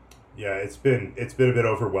 Yeah, it's been a bit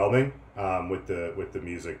overwhelming with the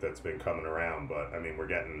music that's been coming around, but I mean we're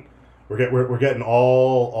getting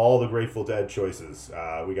all the Grateful Dead choices.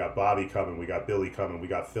 We got Bobby coming, we got Billy coming, we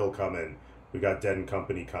got Phil coming, we got Dead and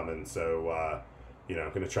Company coming. So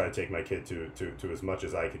I'm going to try to take my kid to as much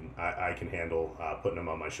as I can handle, putting him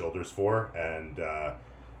on my shoulders for, and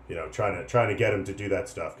trying to get him to do that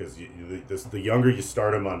stuff, because the younger you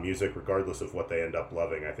start them on music, regardless of what they end up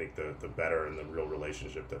loving, I think the better and the real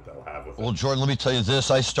relationship that they'll have with it. Well, Jordan, let me tell you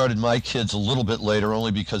this. I started my kids a little bit later,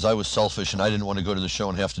 only because I was selfish and I didn't want to go to the show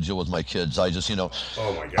and have to deal with my kids. I just, Oh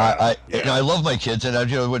my God. I love my kids,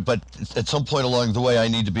 and but at some point along the way, I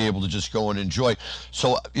need to be able to just go and enjoy.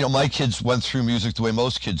 So, my kids went through music the way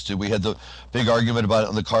most kids do. We had the big argument about it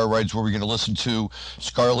on the car rides, where we're going to listen to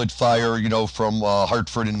Scarlet Fire, from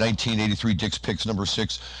Hartford in 1983, Dick's Picks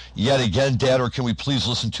 #6. Yet again, Dad, or can we please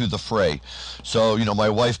listen to The Fray? So, my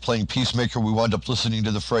wife playing Peacemaker, we wound up listening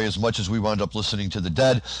to The Fray as much as we wound up listening to The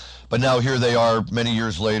Dead. But now here they are many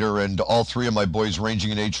years later, and all three of my boys,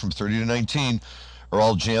 ranging in age from 30 to 19, are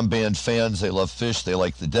all jam band fans. They love Phish. They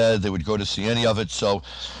like The Dead. They would go to see any of it. So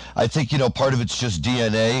I think, part of it's just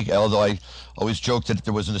DNA, although I always joked that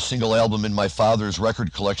there wasn't a single album in my father's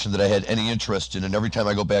record collection that I had any interest in. And every time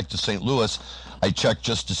I go back to St. Louis, I check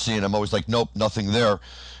just to see, and I'm always like, nope, nothing there.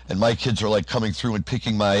 And my kids are like coming through and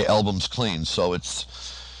picking my albums clean. So it's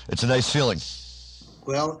a nice feeling.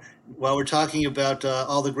 Well, while we're talking about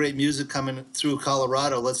all the great music coming through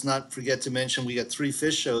Colorado, let's not forget to mention we got 3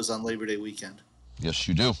 Phish shows on Labor Day weekend. Yes,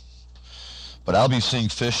 you do. But I'll be seeing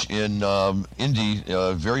Phish in Indy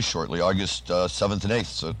very shortly, August 7th and 8th.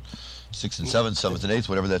 So 6th and 7th, 7th and 8th,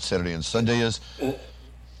 whatever that Saturday and Sunday is.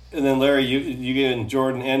 And then Larry, you and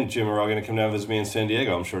Jordan and Jim are all going to come down and visit me in San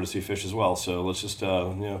Diego, I'm sure, to see Phish as well. So let's just put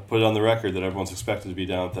it on the record that everyone's expected to be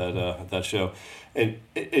down at that show. And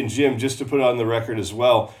Jim, just to put it on the record as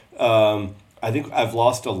well, I think I've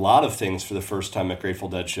lost a lot of things for the first time at Grateful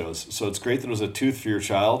Dead shows. So it's great that it was a tooth for your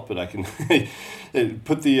child, but I can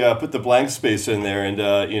put the blank space in there and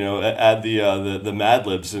add the Mad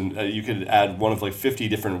Libs, and you could add one of like 50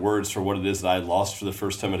 different words for what it is that I lost for the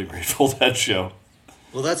first time at a Grateful Dead show.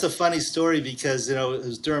 Well, that's a funny story because, it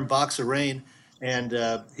was during Box of Rain, and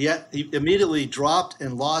he immediately dropped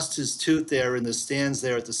and lost his tooth there in the stands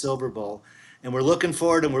there at the Silver Bowl. And we're looking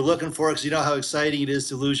for it, because you know how exciting it is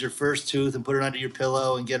to lose your first tooth and put it under your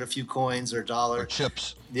pillow and get a few coins or a dollar. Or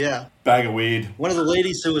chips. Yeah. Bag of weed. One of the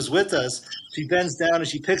ladies who was with us, she bends down and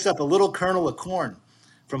she picks up a little kernel of corn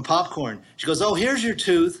from popcorn. She goes, "Oh, here's your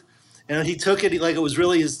tooth." And he took it like it was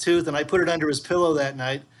really his tooth, and I put it under his pillow that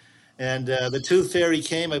night. And the tooth fairy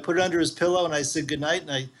came. I put it under his pillow, and I said goodnight,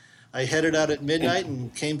 and I headed out at midnight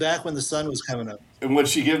and came back when the sun was coming up. And would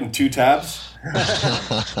she give him 2 taps?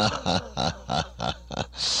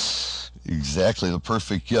 Exactly, the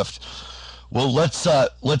perfect gift. Well, let's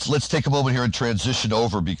take a moment here and transition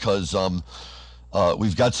over, because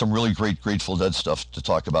we've got some really great Grateful Dead stuff to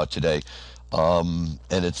talk about today. And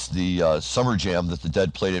it's the Summer Jam that the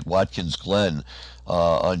Dead played at Watkins Glen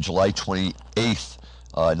on July 28th,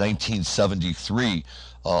 1973,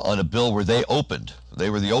 on a bill where they opened. They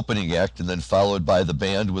were the opening act, and then followed by the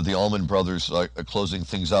band with the Allman Brothers closing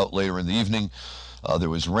things out later in the evening. There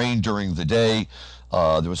was rain during the day.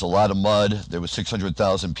 There was a lot of mud. There was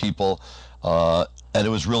 600,000 people, and it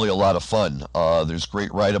was really a lot of fun. There's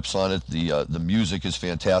great write-ups on it. The music is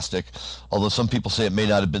fantastic, although some people say it may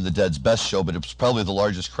not have been the Dead's best show, but it was probably the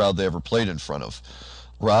largest crowd they ever played in front of.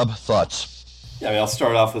 Rob, thoughts? Yeah, I'll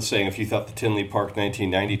start off with saying if you thought the Tinley Park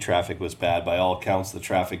 1990 traffic was bad, by all accounts, the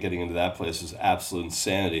traffic getting into that place is absolute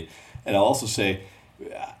insanity. And I'll also say,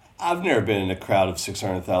 I've never been in a crowd of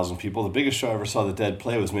 600,000 people. The biggest show I ever saw the Dead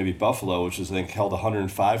play was maybe Buffalo, which was, I think, held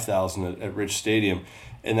 105,000 at Rich Stadium.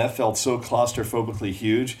 And that felt so claustrophobically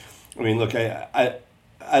huge. I mean, look, I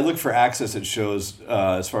look for access at shows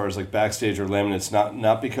as far as like backstage or laminates,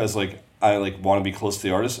 not because I want to be close to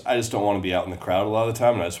the artist. I just don't want to be out in the crowd a lot of the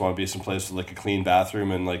time, and I just want to be someplace with like a clean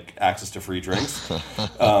bathroom and like access to free drinks.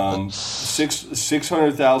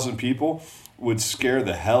 600,000 people would scare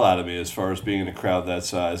the hell out of me as far as being in a crowd that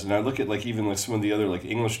size. And I look at like even like some of the other like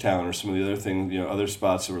Englishtown or some of the other things, other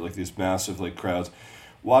spots that were like these massive like crowds.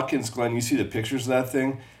 Watkins Glen, you see the pictures of that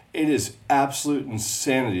thing. It is absolute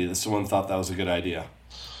insanity that someone thought that was a good idea.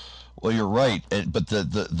 Well, you're right, but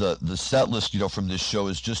the set list, from this show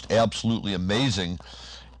is just absolutely amazing,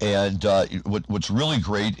 and what's really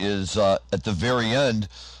great is at the very end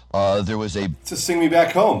there was It's a Sing Me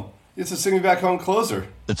Back Home. It's a Sing Me Back Home closer.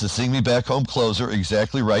 It's a Sing Me Back Home closer,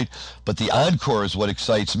 exactly right. But the encore is what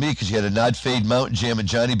excites me, because you had a Nod Fade Mountain Jam and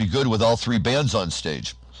Johnny B. Good with all 3 bands on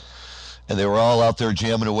stage. and they were all out there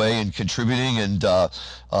jamming away and contributing, and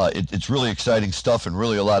it's really exciting stuff and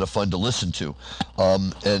really a lot of fun to listen to.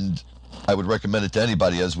 And I would recommend it to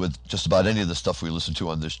anybody, as with just about any of the stuff we listen to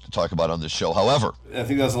on this, talk about on this show. However, I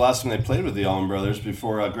think that was the last time they played with the Allman Brothers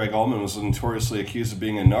before Greg Allman was notoriously accused of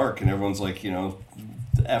being a narc, and everyone's like,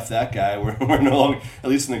 F that guy. We're no longer, at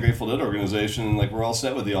least in the Grateful Dead organization, like we're all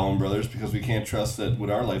set with the Allman Brothers because we can't trust that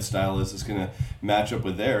what our lifestyle is going to match up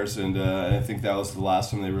with theirs. And I think that was the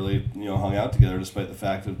last time they really hung out together, despite the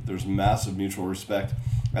fact that there's massive mutual respect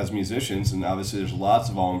as musicians. And obviously there's lots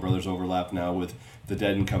of Allman Brothers overlap now with the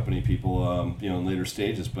Dead and Company people, in later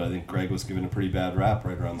stages. But I think Greg was given a pretty bad rap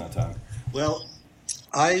right around that time. Well,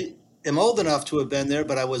 I am old enough to have been there,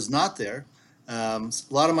 but I was not there. A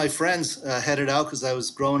lot of my friends headed out because I was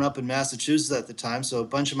growing up in Massachusetts at the time. So a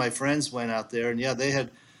bunch of my friends went out there, and yeah, they had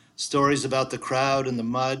stories about the crowd and the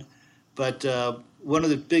mud. But one of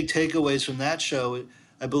the big takeaways from that show,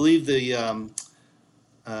 I believe the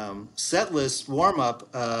set list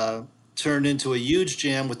warm-up turned into a huge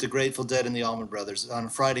jam with the Grateful Dead and the Allman Brothers on a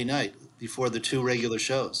Friday night before the two regular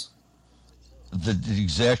shows.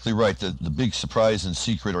 Exactly right. The big surprise and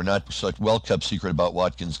secret, or not such well-kept secret, about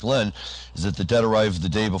Watkins Glen is that the Dead arrived the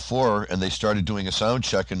day before, and they started doing a sound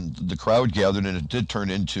check, and the crowd gathered, and it did turn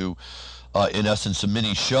into, in essence, a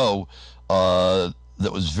mini show that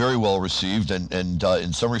was very well received, and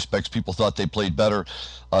in some respects, people thought they played better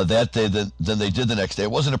that day than they did the next day.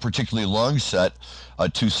 It wasn't a particularly long set,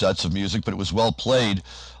 2 sets of music, but it was well played.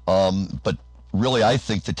 But really, I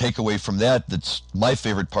think the takeaway from that's my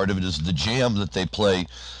favorite part of it, is the jam that they play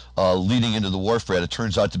leading into the Wharf Rat. It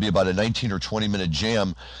turns out to be about a 19 or 20 minute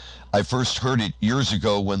jam. I first heard it years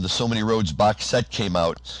ago when the So Many Roads box set came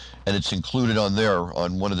out, and it's included on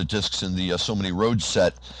one of the discs in the So Many Roads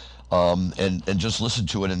set. And just listened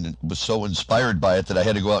to it and was so inspired by it that I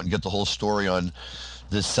had to go out and get the whole story on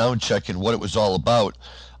this sound check and what it was all about.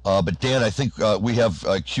 But Dan, I think we have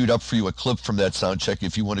queued up for you a clip from that sound check.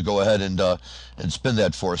 If you want to go ahead and spin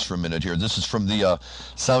that for us for a minute here. This is from the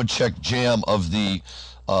sound check jam of the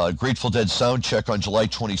Grateful Dead sound check on July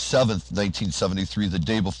 27th, 1973, the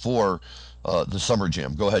day before the Summer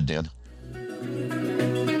Jam. Go ahead, Dan.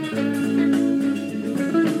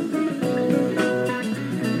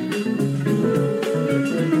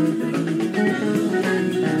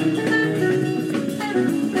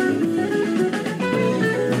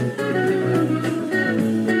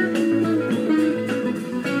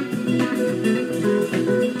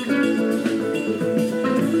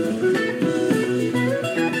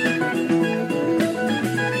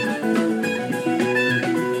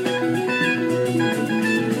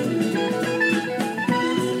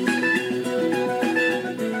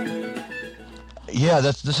 Yeah,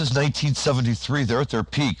 this is 1973. They're at their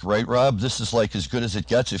peak, right, Rob? This is like as good as it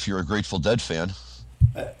gets if you're a Grateful Dead fan.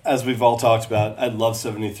 As we've all talked about, I love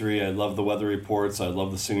 73. I love the weather reports. I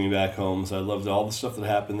love the Singing Back Homes. I loved all the stuff that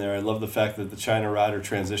happened there. I love the fact that the China Rider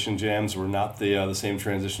transition jams were not the same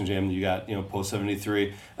transition jam that you got post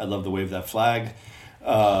 73. I love the Wave That Flag.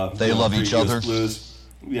 They love each other. Blues.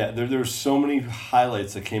 Yeah, there's so many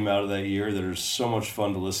highlights that came out of that year that are so much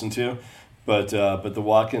fun to listen to. But the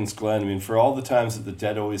Watkins Glen, I mean, for all the times that the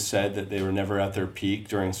Dead always said that they were never at their peak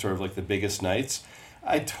during sort of like the biggest nights,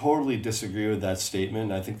 I totally disagree with that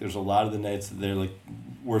statement. I think there's a lot of the nights that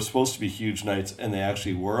were supposed to be huge nights and they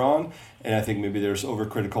actually were on, and I think maybe they're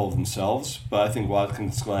overcritical of themselves. But I think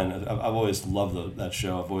Watkins Glen, I've always loved that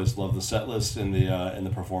show. I've always loved the set list and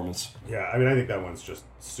the performance. Yeah, I mean, I think that one's just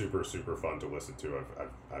super, super fun to listen to.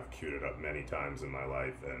 I've queued it up many times in my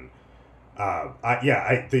life, and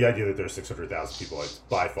the idea that there's 600,000 people is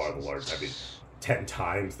by far the largest. I mean, 10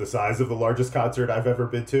 times the size of the largest concert I've ever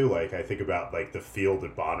been to. Like, I think about like the Field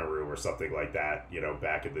at Bonnaroo or something like that,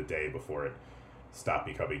 back in the day before it stopped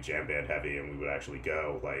becoming jam band heavy and we would actually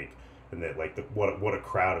go, like, and that like what a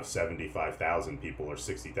crowd of 75,000 people or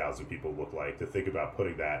 60,000 people look like. To think about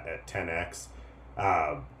putting that at 10x,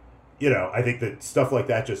 I think that stuff like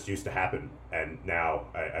that just used to happen, and now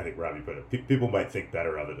I think Robbie put it. People might think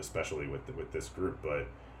better of it, especially with this group. But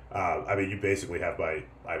I mean, you basically have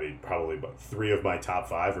probably about 3 of my top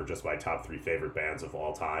 5 are just my top 3 favorite bands of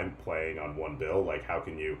all time playing on one bill. Like, how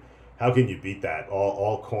can you beat that?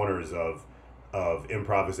 All corners of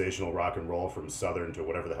improvisational rock and roll, from Southern to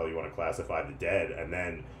whatever the hell you want to classify the Dead, and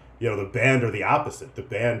then the band are the opposite. The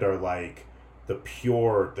band are like the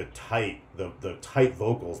pure, the tight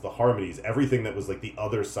vocals, the harmonies, everything that was like the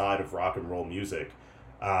other side of rock and roll music.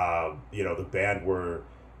 The band were,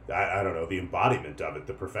 I don't know, the embodiment of it,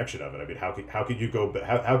 the perfection of it. I mean, how could you go,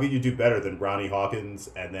 how could you do better than Ronnie Hawkins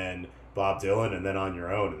and then Bob Dylan and then On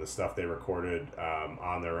Your Own and the stuff they recorded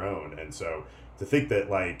on their own? And so to think that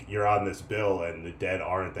like you're on this bill and the Dead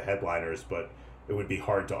aren't the headliners, but it would be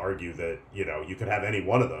hard to argue that, you know, you could have any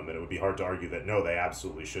one of them, and it would be hard to argue that no, they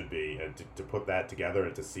absolutely should be. And to put that together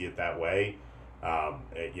and to see it that way,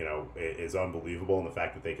 it is unbelievable. And the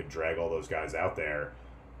fact that they could drag all those guys out there,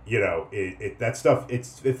 you know, that stuff, it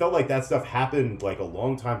felt like that stuff happened like a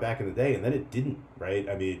long time back in the day, and then it didn't, right?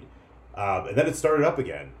 I mean, and then it started up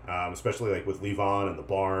again, especially like with Levon and the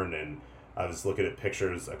Barn. And I was looking at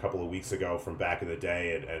pictures a couple of weeks ago from back in the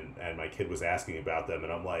day, and my kid was asking about them,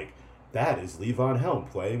 and I'm like, that is Levon Helm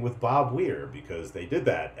playing with Bob Weir, because they did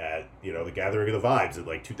that at, you know, the Gathering of the Vibes in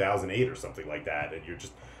like 2008 or something like that. And you're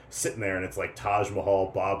just sitting there and it's like Taj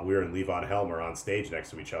Mahal, Bob Weir, and Levon Helm are on stage next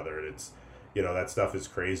to each other. And it's, you know, that stuff is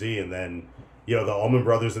crazy. And then, you know, the Allman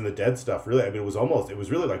Brothers and the Dead stuff, really, I mean, it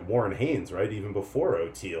was really like Warren Haynes, right? Even before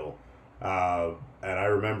O'Teal. And I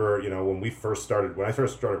remember, you know, when I first started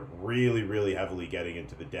really, really heavily getting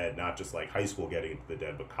into the Dead, not just like high school getting into the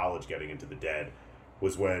Dead, but college getting into the Dead,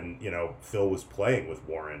 was when, you know, Phil was playing with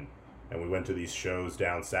Warren, and we went to these shows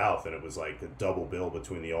down south, and it was like a double bill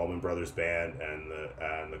between the Allman Brothers Band and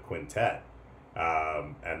the quintet,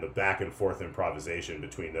 and the back and forth improvisation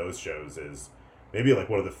between those shows is maybe like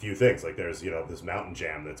one of the few things. Like there's, you know, this mountain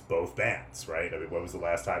jam that's both bands, right? I mean, when was the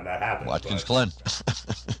last time that happened? Watkins Glen.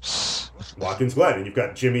 Watkins Glen, and you've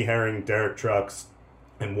got Jimmy Herring, Derek Trucks,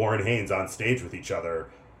 and Warren Haynes on stage with each other,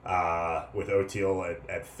 with O'Teal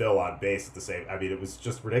and Phil on bass at the same. I mean, it was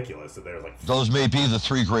just ridiculous. And they're like, those may be the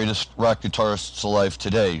three greatest rock guitarists alive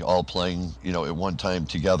today, all playing, you know, at one time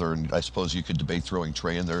together. And I suppose you could debate throwing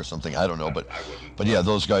Trey in there or something. I don't know, but yeah,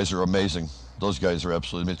 those guys are amazing. Those guys are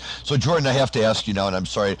absolutely amazing. So Jordan, I have to ask you now, and I'm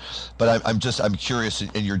sorry, but I'm curious,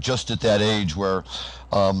 and you're just at that age where,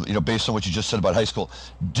 you know, based on what you just said about high school,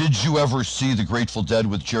 did you ever see the Grateful Dead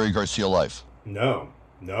with Jerry Garcia live?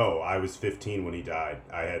 No, I was 15 when he died.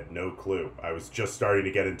 I had no clue. I was just starting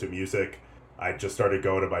to get into music. I just started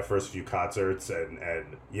going to my first few concerts, and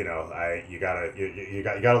you know, you gotta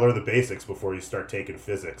learn the basics before you start taking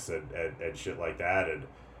physics and shit like that. And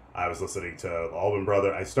I was listening to Allman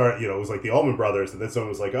Brothers. You know, it was like the Allman Brothers, and then someone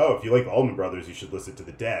was like, "Oh, if you like the Allman Brothers, you should listen to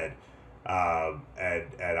the Dead."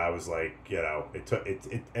 And I was like, you know,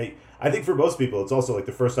 I think for most people, it's also like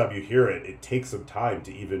the first time you hear it, it takes some time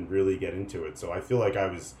to even really get into it. So I feel like I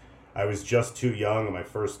was just too young. And my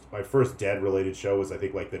first Dead related show was, I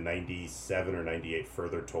think, like the 97 or 98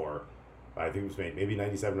 Further tour. I think it was maybe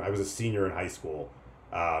 97. I was a senior in high school,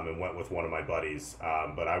 and went with one of my buddies.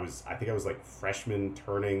 But I think I was like freshman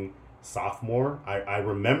turning sophomore. I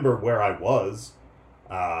remember where I was.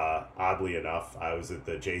 Oddly enough, I was at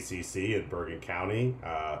the JCC in Bergen County,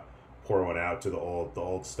 pour one out to the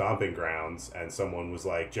old stomping grounds, and someone was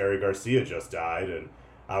like, Jerry Garcia just died, and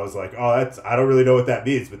I was like, oh, I don't really know what that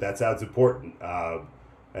means, but that sounds important.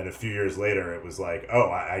 And a few years later, it was like, oh,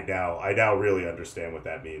 I now really understand what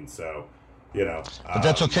that means. So, you know, but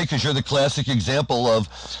that's okay, because you're the classic example of,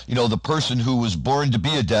 you know, the person who was born to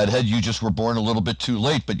be a Deadhead. You just were born a little bit too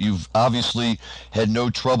late, but you've obviously had no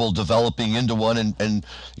trouble developing into one, and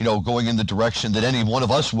you know, going in the direction that any one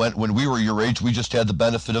of us went when we were your age. We just had the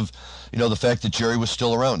benefit of, you know, the fact that Jerry was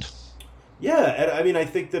still around. Yeah, and I mean, I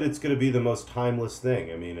think that it's going to be the most timeless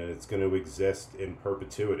thing. I mean, and it's going to exist in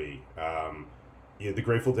perpetuity. The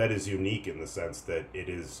Grateful Dead is unique in the sense that it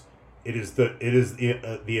is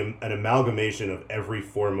an amalgamation of every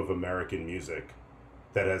form of American music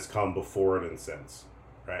that has come before it and since,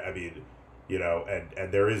 right? I mean, you know,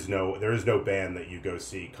 and there is no band that you go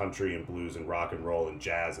see country and blues and rock and roll and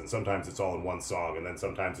jazz, and sometimes it's all in one song, and then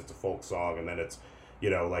sometimes it's a folk song, and then it's, you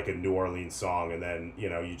know, like a New Orleans song, and then, you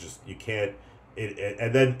know, you can't.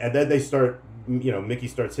 And then they start, you know, Mickey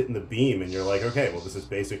starts hitting the beam, and you're like, okay, well, this is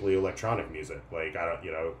basically electronic music. Like, I don't,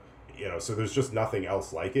 you know, so there's just nothing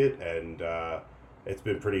else like it, and it's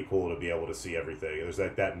been pretty cool to be able to see everything. There's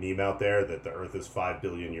like that meme out there that the Earth is 5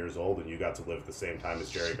 billion years old, and you got to live at the same time as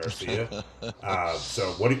Jerry Garcia.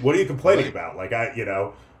 So what are you complaining about? Like,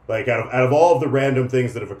 like out of all of the random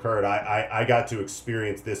things that have occurred, I got to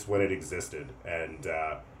experience this when it existed, and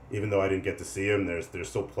even though I didn't get to see him, there's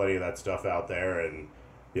still plenty of that stuff out there, and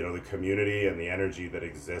you know, the community and the energy that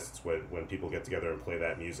exists when people get together and play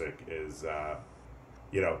that music is.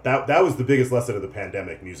 You know, that was the biggest lesson of the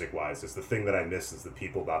pandemic, music-wise. Is the thing that I miss is the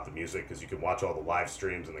people, not the music, because you can watch all the live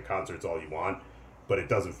streams and the concerts all you want, but it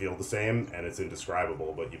doesn't feel the same, and it's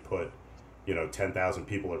indescribable. But you put, you know, 10,000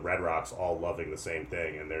 people at Red Rocks all loving the same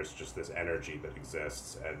thing, and there's just this energy that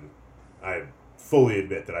exists. And fully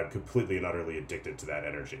admit that I'm completely and utterly addicted to that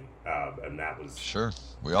energy. And that was Sure,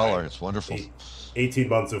 we all are. It's wonderful. 18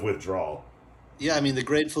 months of withdrawal. Yeah, I mean, the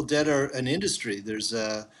Grateful Dead are an industry. There's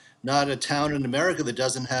not a town in America that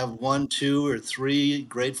doesn't have one, two, or three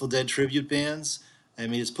Grateful Dead tribute bands. I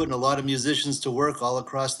mean, it's putting a lot of musicians to work all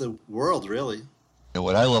across the world, really. And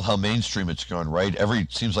what I love how mainstream it's gone, right?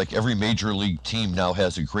 Seems like every major league team now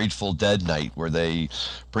has a Grateful Dead night where they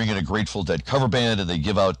bring in a Grateful Dead cover band and they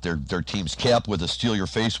give out their team's cap with a Steal Your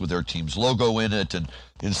Face with their team's logo in it. And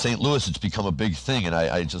in St. Louis, it's become a big thing, and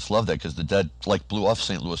I just love that because the Dead blew off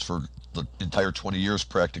St. Louis for the entire 20 years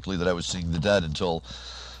practically that I was seeing the Dead until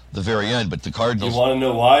the very end. But the Cardinals. You want to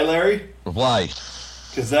know why, Larry? Why?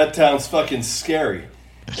 Because that town's fucking scary,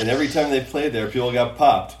 and every time they played there, people got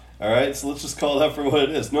popped. All right, so let's just call it out for what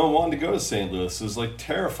it is. No one wanted to go to St. Louis. It was like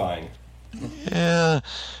terrifying. Yeah,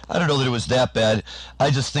 I don't know that it was that bad.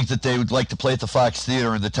 I just think that they would like to play at the Fox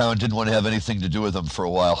Theater, and the town didn't want to have anything to do with them for a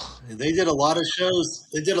while. They did a lot of shows.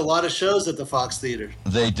 They did a lot of shows at the Fox Theater.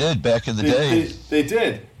 They did back in the day. They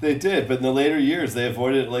did. But in the later years, they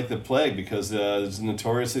avoided it like the plague because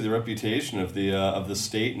notoriously the reputation of the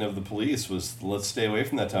state and of the police was let's stay away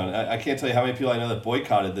from that town. I can't tell you how many people I know that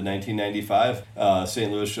boycotted the 1995 St.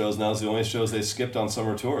 Louis shows. Now it's the only shows they skipped on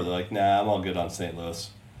summer tour. They're like, nah, I'm all good on St. Louis.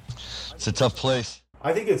 It's a tough place.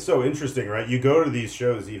 I think it's so interesting, right? You go to these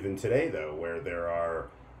shows even today, though,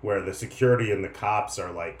 where the security and the cops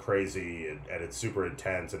are like crazy and it's super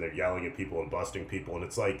intense and they're yelling at people and busting people. And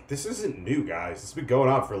it's like, this isn't new, guys. It's been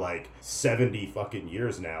going on for like 70 fucking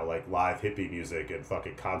years now, like live hippie music and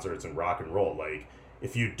fucking concerts and rock and roll. Like,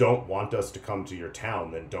 if you don't want us to come to your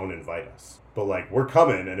town, then don't invite us. But like, we're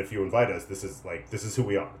coming, and if you invite us, this is who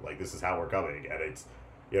we are. Like, this is how we're coming. And it's,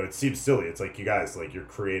 it seems silly. It's like, you guys, like, you're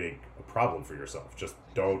creating a problem for yourself. Just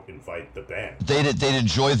don't invite the band. They'd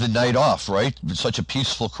enjoy the night off, right? It's such a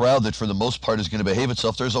peaceful crowd that for the most part is going to behave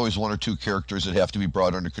itself. There's always one or two characters that have to be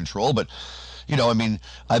brought under control, but I mean,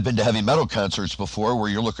 I've been to heavy metal concerts before where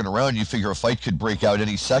you're looking around, you figure a fight could break out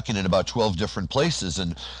any second in about 12 different places.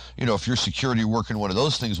 And, if you're security working one of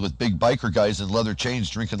those things with big biker guys in leather chains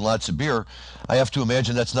drinking lots of beer, I have to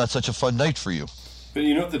imagine that's not such a fun night for you. But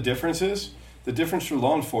you know what the difference is? The difference for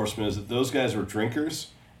law enforcement is that those guys were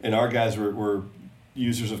drinkers and our guys were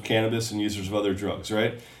users of cannabis and users of other drugs,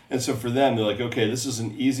 right? And so for them, they're like, okay, this is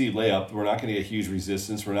an easy layup. We're not going to get huge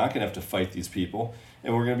resistance. We're not going to have to fight these people.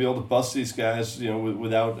 And we're going to be able to bust these guys,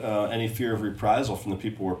 without any fear of reprisal from the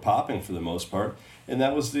people we're popping for the most part. And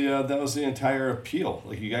that was the entire appeal.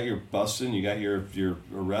 Like, you got your busting, you got your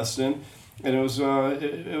arresting, and it was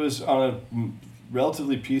on a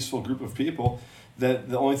relatively peaceful group of people. That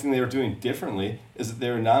the only thing they were doing differently is that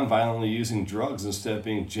they were non-violently using drugs instead of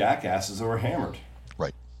being jackasses that were hammered.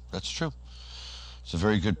 Right. That's true. It's a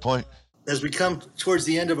very good point. As we come towards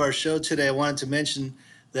the end of our show today, I wanted to mention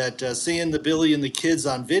that seeing the Billy and the Kids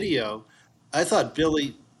on video, I thought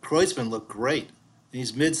Billy Kreutzmann looked great.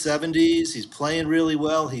 He's mid-70s. He's playing really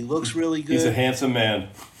well. He looks really good. He's a handsome man.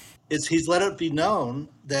 He's let it be known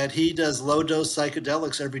that he does low-dose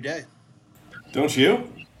psychedelics every day. Don't you?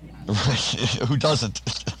 Who doesn't?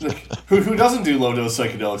 Who doesn't do low-dose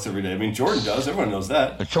psychedelics every day? I mean, Jordan does. Everyone knows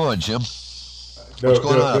that. Come on, Jim. No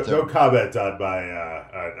on comment on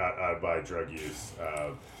my drug use.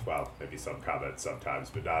 Well, maybe some comments sometimes,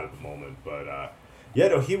 but not at the moment. But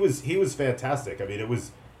he was fantastic. I mean, it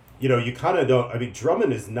was, you kind of don't. I mean,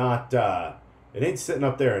 drumming is not. It ain't sitting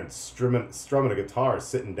up there and strumming a guitar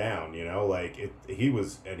sitting down. He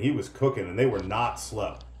was cooking, and they were not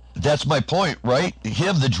slow. That's my point, right?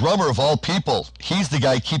 Him, the drummer of all people, he's the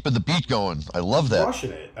guy keeping the beat going. I love that.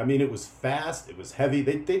 Crushing it. I mean, it was fast. It was heavy.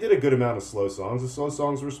 They did a good amount of slow songs. The slow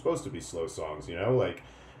songs were supposed to be slow songs, like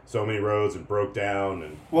So Many Roads and Broke Down.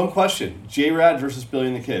 And one question: J-Rad versus Billy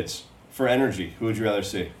and the Kids for energy. Who would you rather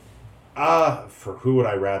see? For who would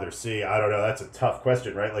I rather see? I don't know. That's a tough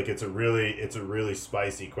question, right? Like, it's a really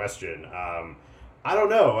spicy question. I don't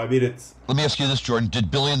know. I mean, Let me ask you this, Jordan.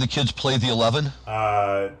 Did Billy and the Kids play the 11?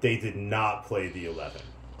 They did not play the 11.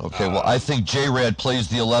 Okay, well, I think J-Rad plays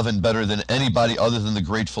the 11 better than anybody other than the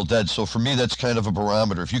Grateful Dead. So for me, that's kind of a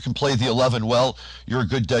barometer. If you can play the 11 well, you're a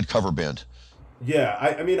good Dead cover band. Yeah,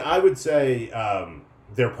 I mean, I would say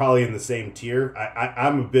they're probably in the same tier.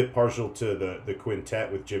 I'm a bit partial to the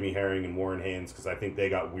quintet with Jimmy Herring and Warren Haynes because I think they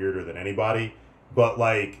got weirder than anybody. But,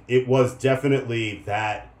 like, it was definitely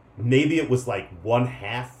that. Maybe it was like one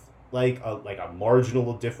half, like a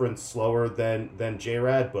marginal difference slower than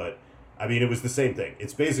J-Rad, but I mean, it was the same thing.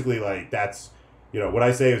 It's basically like that's, what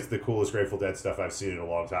I say is the coolest Grateful Dead stuff I've seen in a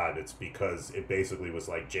long time. It's because it basically was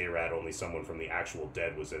like J-Rad, only someone from the actual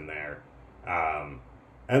Dead was in there.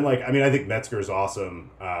 And like, I mean, I think Metzger's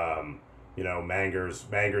awesome. Manger's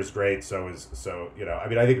great. I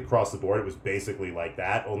mean, I think across the board it was basically like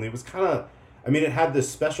that. Only it was kind of, I mean, it had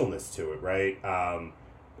this specialness to it, right?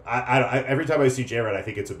 Every time I see J-Red, I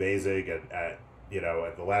think it's amazing. And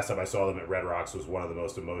the last time I saw them at Red Rocks was one of the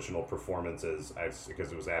most emotional performances,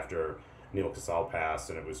 because it was after Neil Casal passed,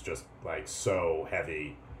 and it was just like so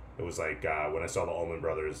heavy. It was like when I saw the Allman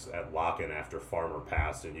Brothers at Locken after Farmer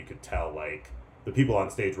passed, and you could tell like the people on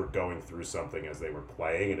stage were going through something as they were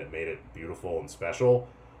playing, and it made it beautiful and special.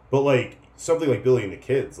 But like something like Billy and the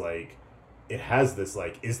Kids, like it has this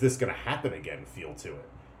like, is this gonna happen again feel to it.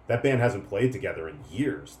 That band hasn't played together in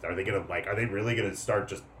years. Are they really gonna start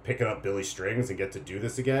just picking up Billy strings and get to do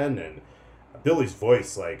this again? And Billy's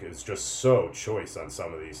voice like is just so choice on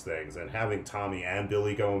some of these things, and having Tommy and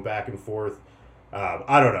Billy going back and forth.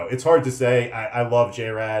 I don't know. It's hard to say. I love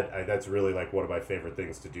J-Rad. That's really like one of my favorite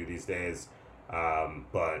things to do these days.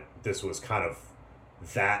 But this was kind of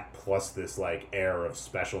that plus this like air of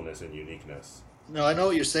specialness and uniqueness. No, I know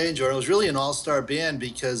what you're saying, Jordan. It was really an all-star band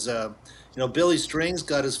because, Billy Strings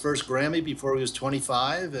got his first Grammy before he was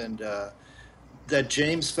 25, and that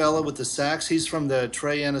James fella with the sax, he's from the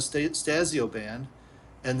Trey Anastasio band,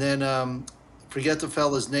 and then forget the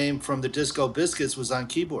fella's name from the Disco Biscuits was on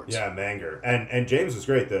keyboards. Yeah, Manger, and James was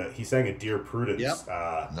great. He sang a Dear Prudence.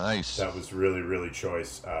 Yep. Nice. That was really, really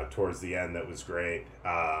choice towards the end. That was great.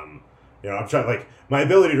 I'm trying, like, my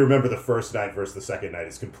ability to remember the first night versus the second night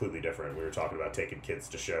is completely different. We were talking about taking kids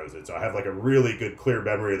to shows, and so I have like a really good clear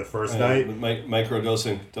memory of the first night.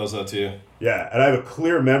 Microdosing does that to you. Yeah, and I have a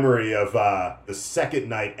clear memory of the second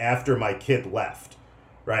night after my kid left,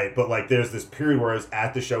 right? But like there's this period where I was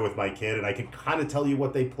at the show with my kid, and I could kind of tell you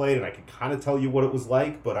what they played, and I could kind of tell you what it was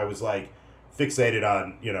like, but I was like fixated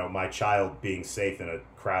on, my child being safe in a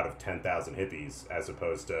crowd of 10,000 hippies as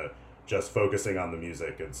opposed to just focusing on the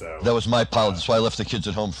music. And so That was my policy. That's why I left the kids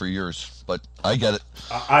at home for years. But I get it.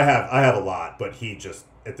 I have a lot, but he just,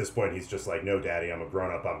 at this point, he's just like, no, Daddy, I'm a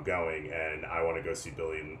grown up. I'm going, and I want to go see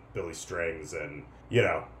Billy Strings. And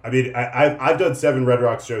I mean, I've done 7 Red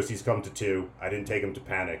Rocks shows. He's come to 2. I didn't take him to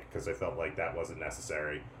Panic because I felt like that wasn't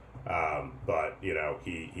necessary. But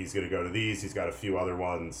he's gonna go to these. He's got a few other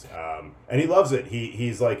ones, and he loves it.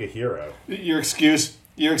 He's like a hero. Your excuse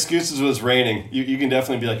is it was raining. You can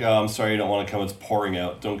definitely be like, oh, I'm sorry, you don't want to come. It's pouring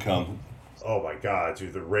out. Don't come. Oh my God,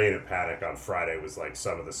 dude! The rain at Panic on Friday was like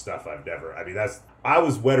some of the stuff I've never. I mean, I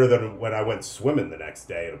was wetter than when I went swimming the next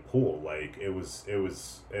day in a pool. Like it was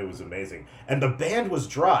amazing, and the band was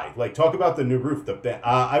dry. Like talk about the new roof.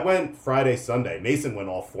 I went Friday, Sunday. Mason went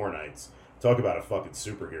all 4 nights. Talk about a fucking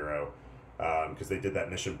superhero, because they did that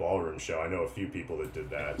Mission Ballroom show. I know a few people that did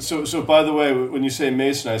that. So by the way, when you say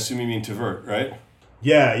Mason, I assume you mean Tavert, right?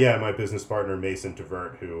 Yeah, my business partner Mason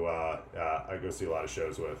Tavert, who I go see a lot of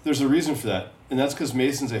shows with. There's a reason for that, and that's because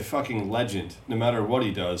Mason's a fucking legend. No matter what he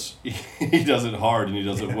does, he does it hard and he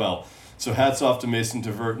does it well. So hats off to Mason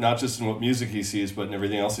Tavert, not just in what music he sees, but in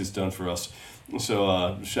everything else he's done for us.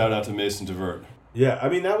 So shout out to Mason Tavert. Yeah, I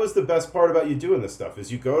mean, that was the best part about you doing this stuff,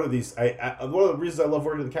 is you go to these... one of the reasons I love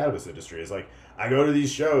working in the cannabis industry is, like, I go to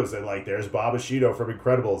these shows, and, like, there's Bob Ashido from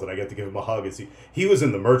Incredibles, and I get to give him a hug. And he was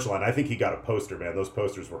in the merch line. I think he got a poster, man. Those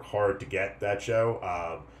posters were hard to get, that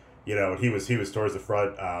show. He was towards the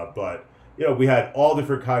front. But, we had all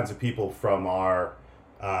different kinds of people from our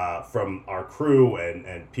crew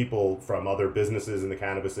and people from other businesses in the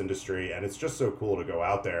cannabis industry, and it's just so cool to go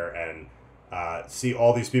out there and see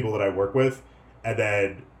all these people that I work with, and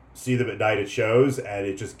then see them at night at shows, and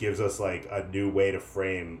it just gives us like a new way to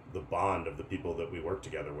frame the bond of the people that we work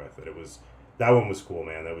together with. And that one was cool,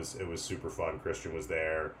 man. It was super fun. Christian was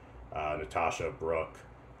there, Natasha, Brooke.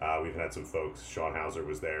 We even had some folks. Sean Hauser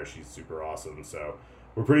was there. She's super awesome. So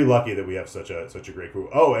we're pretty lucky that we have such a great crew.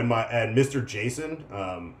 Oh, and Mr. Jason.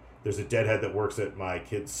 There's a deadhead that works at my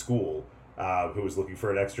kid's school, who was looking for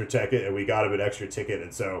an extra ticket, and we got him an extra ticket.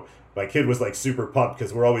 And so my kid was like super pumped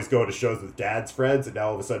because we're always going to shows with dad's friends, and now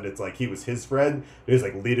all of a sudden it's like he was his friend. He was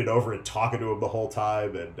like leaning over and talking to him the whole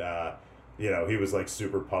time, and he was like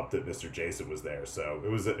super pumped that Mr. Jason was there. So it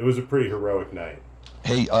was a pretty heroic night.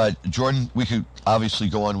 Hey, Jordan, we could obviously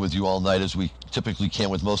go on with you all night, as we typically can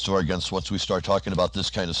with most of our guests once we start talking about this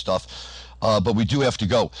kind of stuff. But we do have to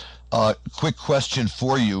go. Quick question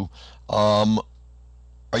for you.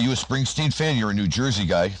 Are you a Springsteen fan? You're a New Jersey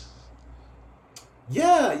guy.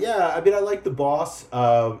 Yeah. I mean, I like The Boss.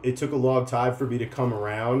 It took a long time for me to come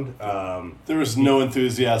around. There was no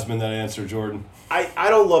enthusiasm in that answer, Jordan. I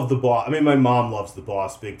don't love The Boss. I mean, my mom loves The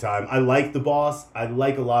Boss big time. I like The Boss. I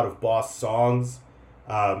like a lot of Boss songs.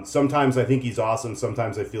 Sometimes I think he's awesome.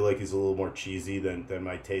 Sometimes I feel like he's a little more cheesy than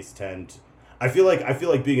my tastes tend. I feel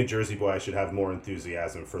like being a Jersey boy, I should have more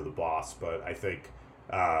enthusiasm for the boss, but I think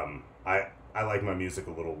I like my music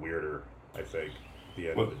a little weirder. I think. At the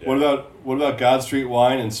end of the day. What about God Street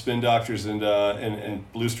Wine and Spin Doctors and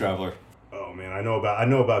Blues Traveler? Oh man, I know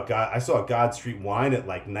about God. I saw God Street Wine at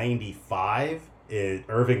like 95 in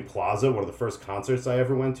Irving Plaza, one of the first concerts I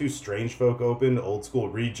ever went to. Strange Folk opened, old school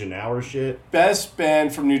Reed Janauer shit. Best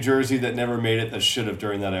band from New Jersey that never made it that should have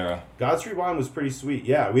during that era. God Street Wine was pretty sweet.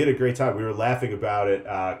 Yeah, we had a great time. We were laughing about it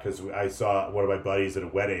because I saw one of my buddies at a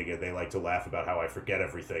wedding, and they like to laugh about how I forget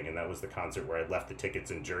everything, and that was the concert where I left the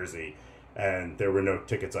tickets in Jersey, and there were no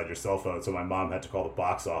tickets on your cell phone, so my mom had to call the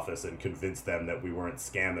box office and convince them that we weren't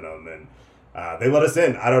scamming them, and they let us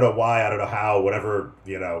in. I don't know why, I don't know how, whatever,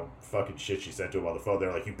 fucking shit she said to him on the phone.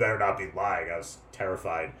 They're like, you better not be lying. I was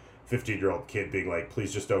terrified. 15-year-old kid being like,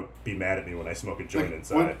 please just don't be mad at me when I smoke a joint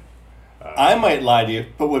inside. I might lie to you,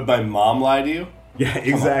 but would my mom lie to you? Yeah,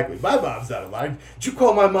 exactly. My mom's not a liar. Did you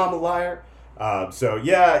call my mom a liar? So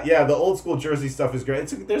the old school Jersey stuff is great.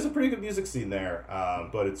 There's a pretty good music scene there,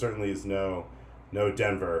 but it certainly is no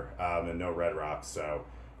Denver and no Red Rocks. So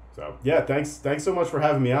yeah, thanks so much for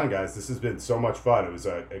having me on, guys. This has been so much fun. It was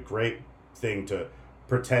a great thing to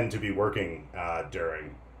pretend to be working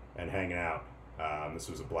during and hanging out. This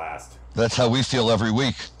was a blast. That's how we feel every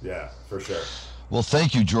week. Yeah, for sure. Well,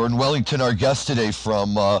 thank you, Jordan Wellington, our guest today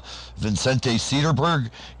from Vicente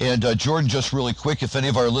Cederberg. And Jordan, just really quick, if any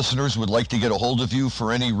of our listeners would like to get a hold of you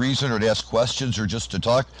for any reason or to ask questions or just to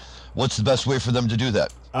talk, what's the best way for them to do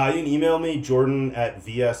that? You can email me,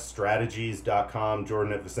 jordan@vsstrategies.com,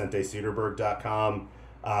 jordan@vicentecederberg.com.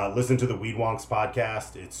 Listen to the Weed Wonks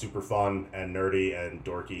podcast. It's super fun and nerdy and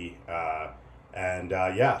dorky.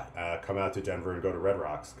 Come out to Denver and go to Red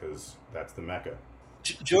Rocks because that's the Mecca.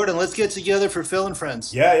 Jordan, let's get together for Phil and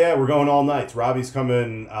Friends. Yeah, we're going all night. Robbie's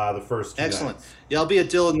coming the first 2 Excellent. nights. Yeah, I'll be at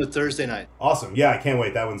Dillon the Thursday night. Awesome. Yeah, I can't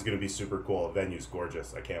wait. That one's going to be super cool. The venue's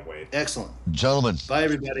gorgeous. I can't wait. Excellent. Gentlemen. Bye,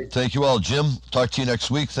 everybody. Thank you all. Jim, talk to you next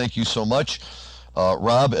week. Thank you so much.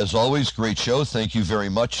 Rob, as always, great show. Thank you very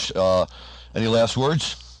much. Any last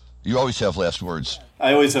words? You always have last words.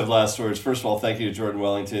 I always have last words. First of all, thank you to Jordan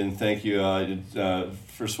Wellington. Thank you,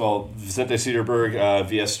 first of all, Vicente Cederberg,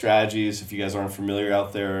 VS Strategies. If you guys aren't familiar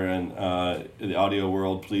out there in the audio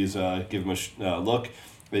world, please give them a look.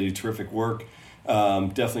 They do terrific work.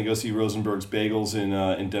 Definitely go see Rosenberg's Bagels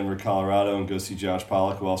in Denver, Colorado, and go see Josh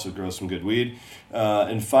Pollock, who also grows some good weed.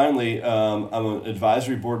 And finally, I'm an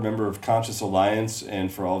advisory board member of Conscious Alliance,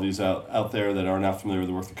 and for all of you out there that are not familiar with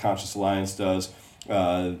the work that Conscious Alliance does,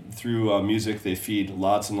 through music, they feed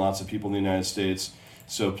lots and lots of people in the United States.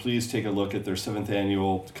 So please take a look at their 7th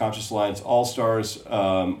annual Conscious Alliance All-Stars,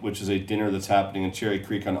 which is a dinner that's happening in Cherry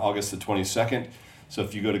Creek on August the 22nd. So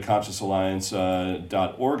if you go to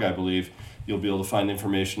consciousalliance.org, I believe, you'll be able to find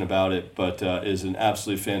information about it. But it is an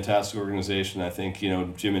absolutely fantastic organization. I think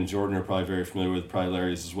Jim and Jordan are probably very familiar with, probably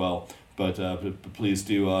Larry's as well. But please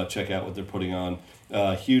do check out what they're putting on.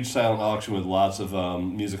 Huge silent auction with lots of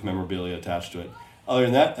music memorabilia attached to it. Other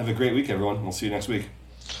than that, have a great week, everyone. We'll see you next week.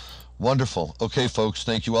 Wonderful. Okay, folks,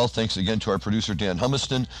 thank you all. Thanks again to our producer, Dan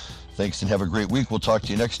Humiston. Thanks and have a great week. We'll talk to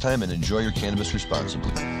you next time, and enjoy your cannabis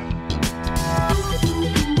responsibly.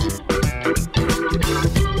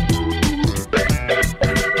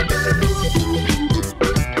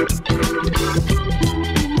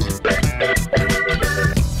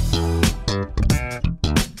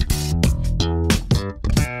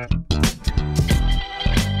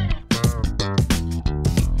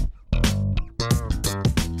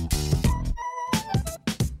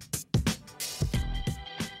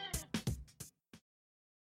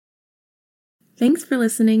 Thanks for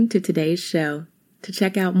listening to today's show. To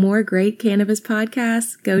check out more great cannabis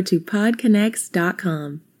podcasts, go to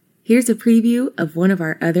podconnects.com. Here's a preview of one of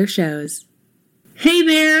our other shows. Hey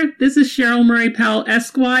there, this is Cheryl Murray Powell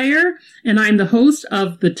Esquire, and I'm the host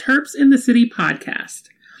of the Terps in the City podcast.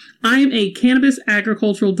 I'm a cannabis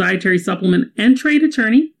agricultural dietary supplement and trade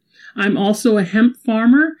attorney. I'm also a hemp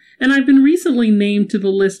farmer, and I've been recently named to the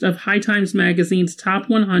list of High Times Magazine's top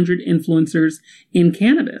 100 influencers in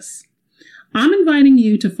cannabis. I'm inviting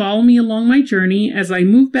you to follow me along my journey as I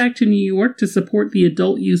move back to New York to support the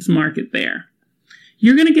adult use market there.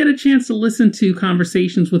 You're going to get a chance to listen to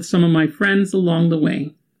conversations with some of my friends along the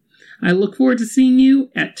way. I look forward to seeing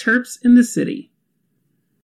you at Terps in the City.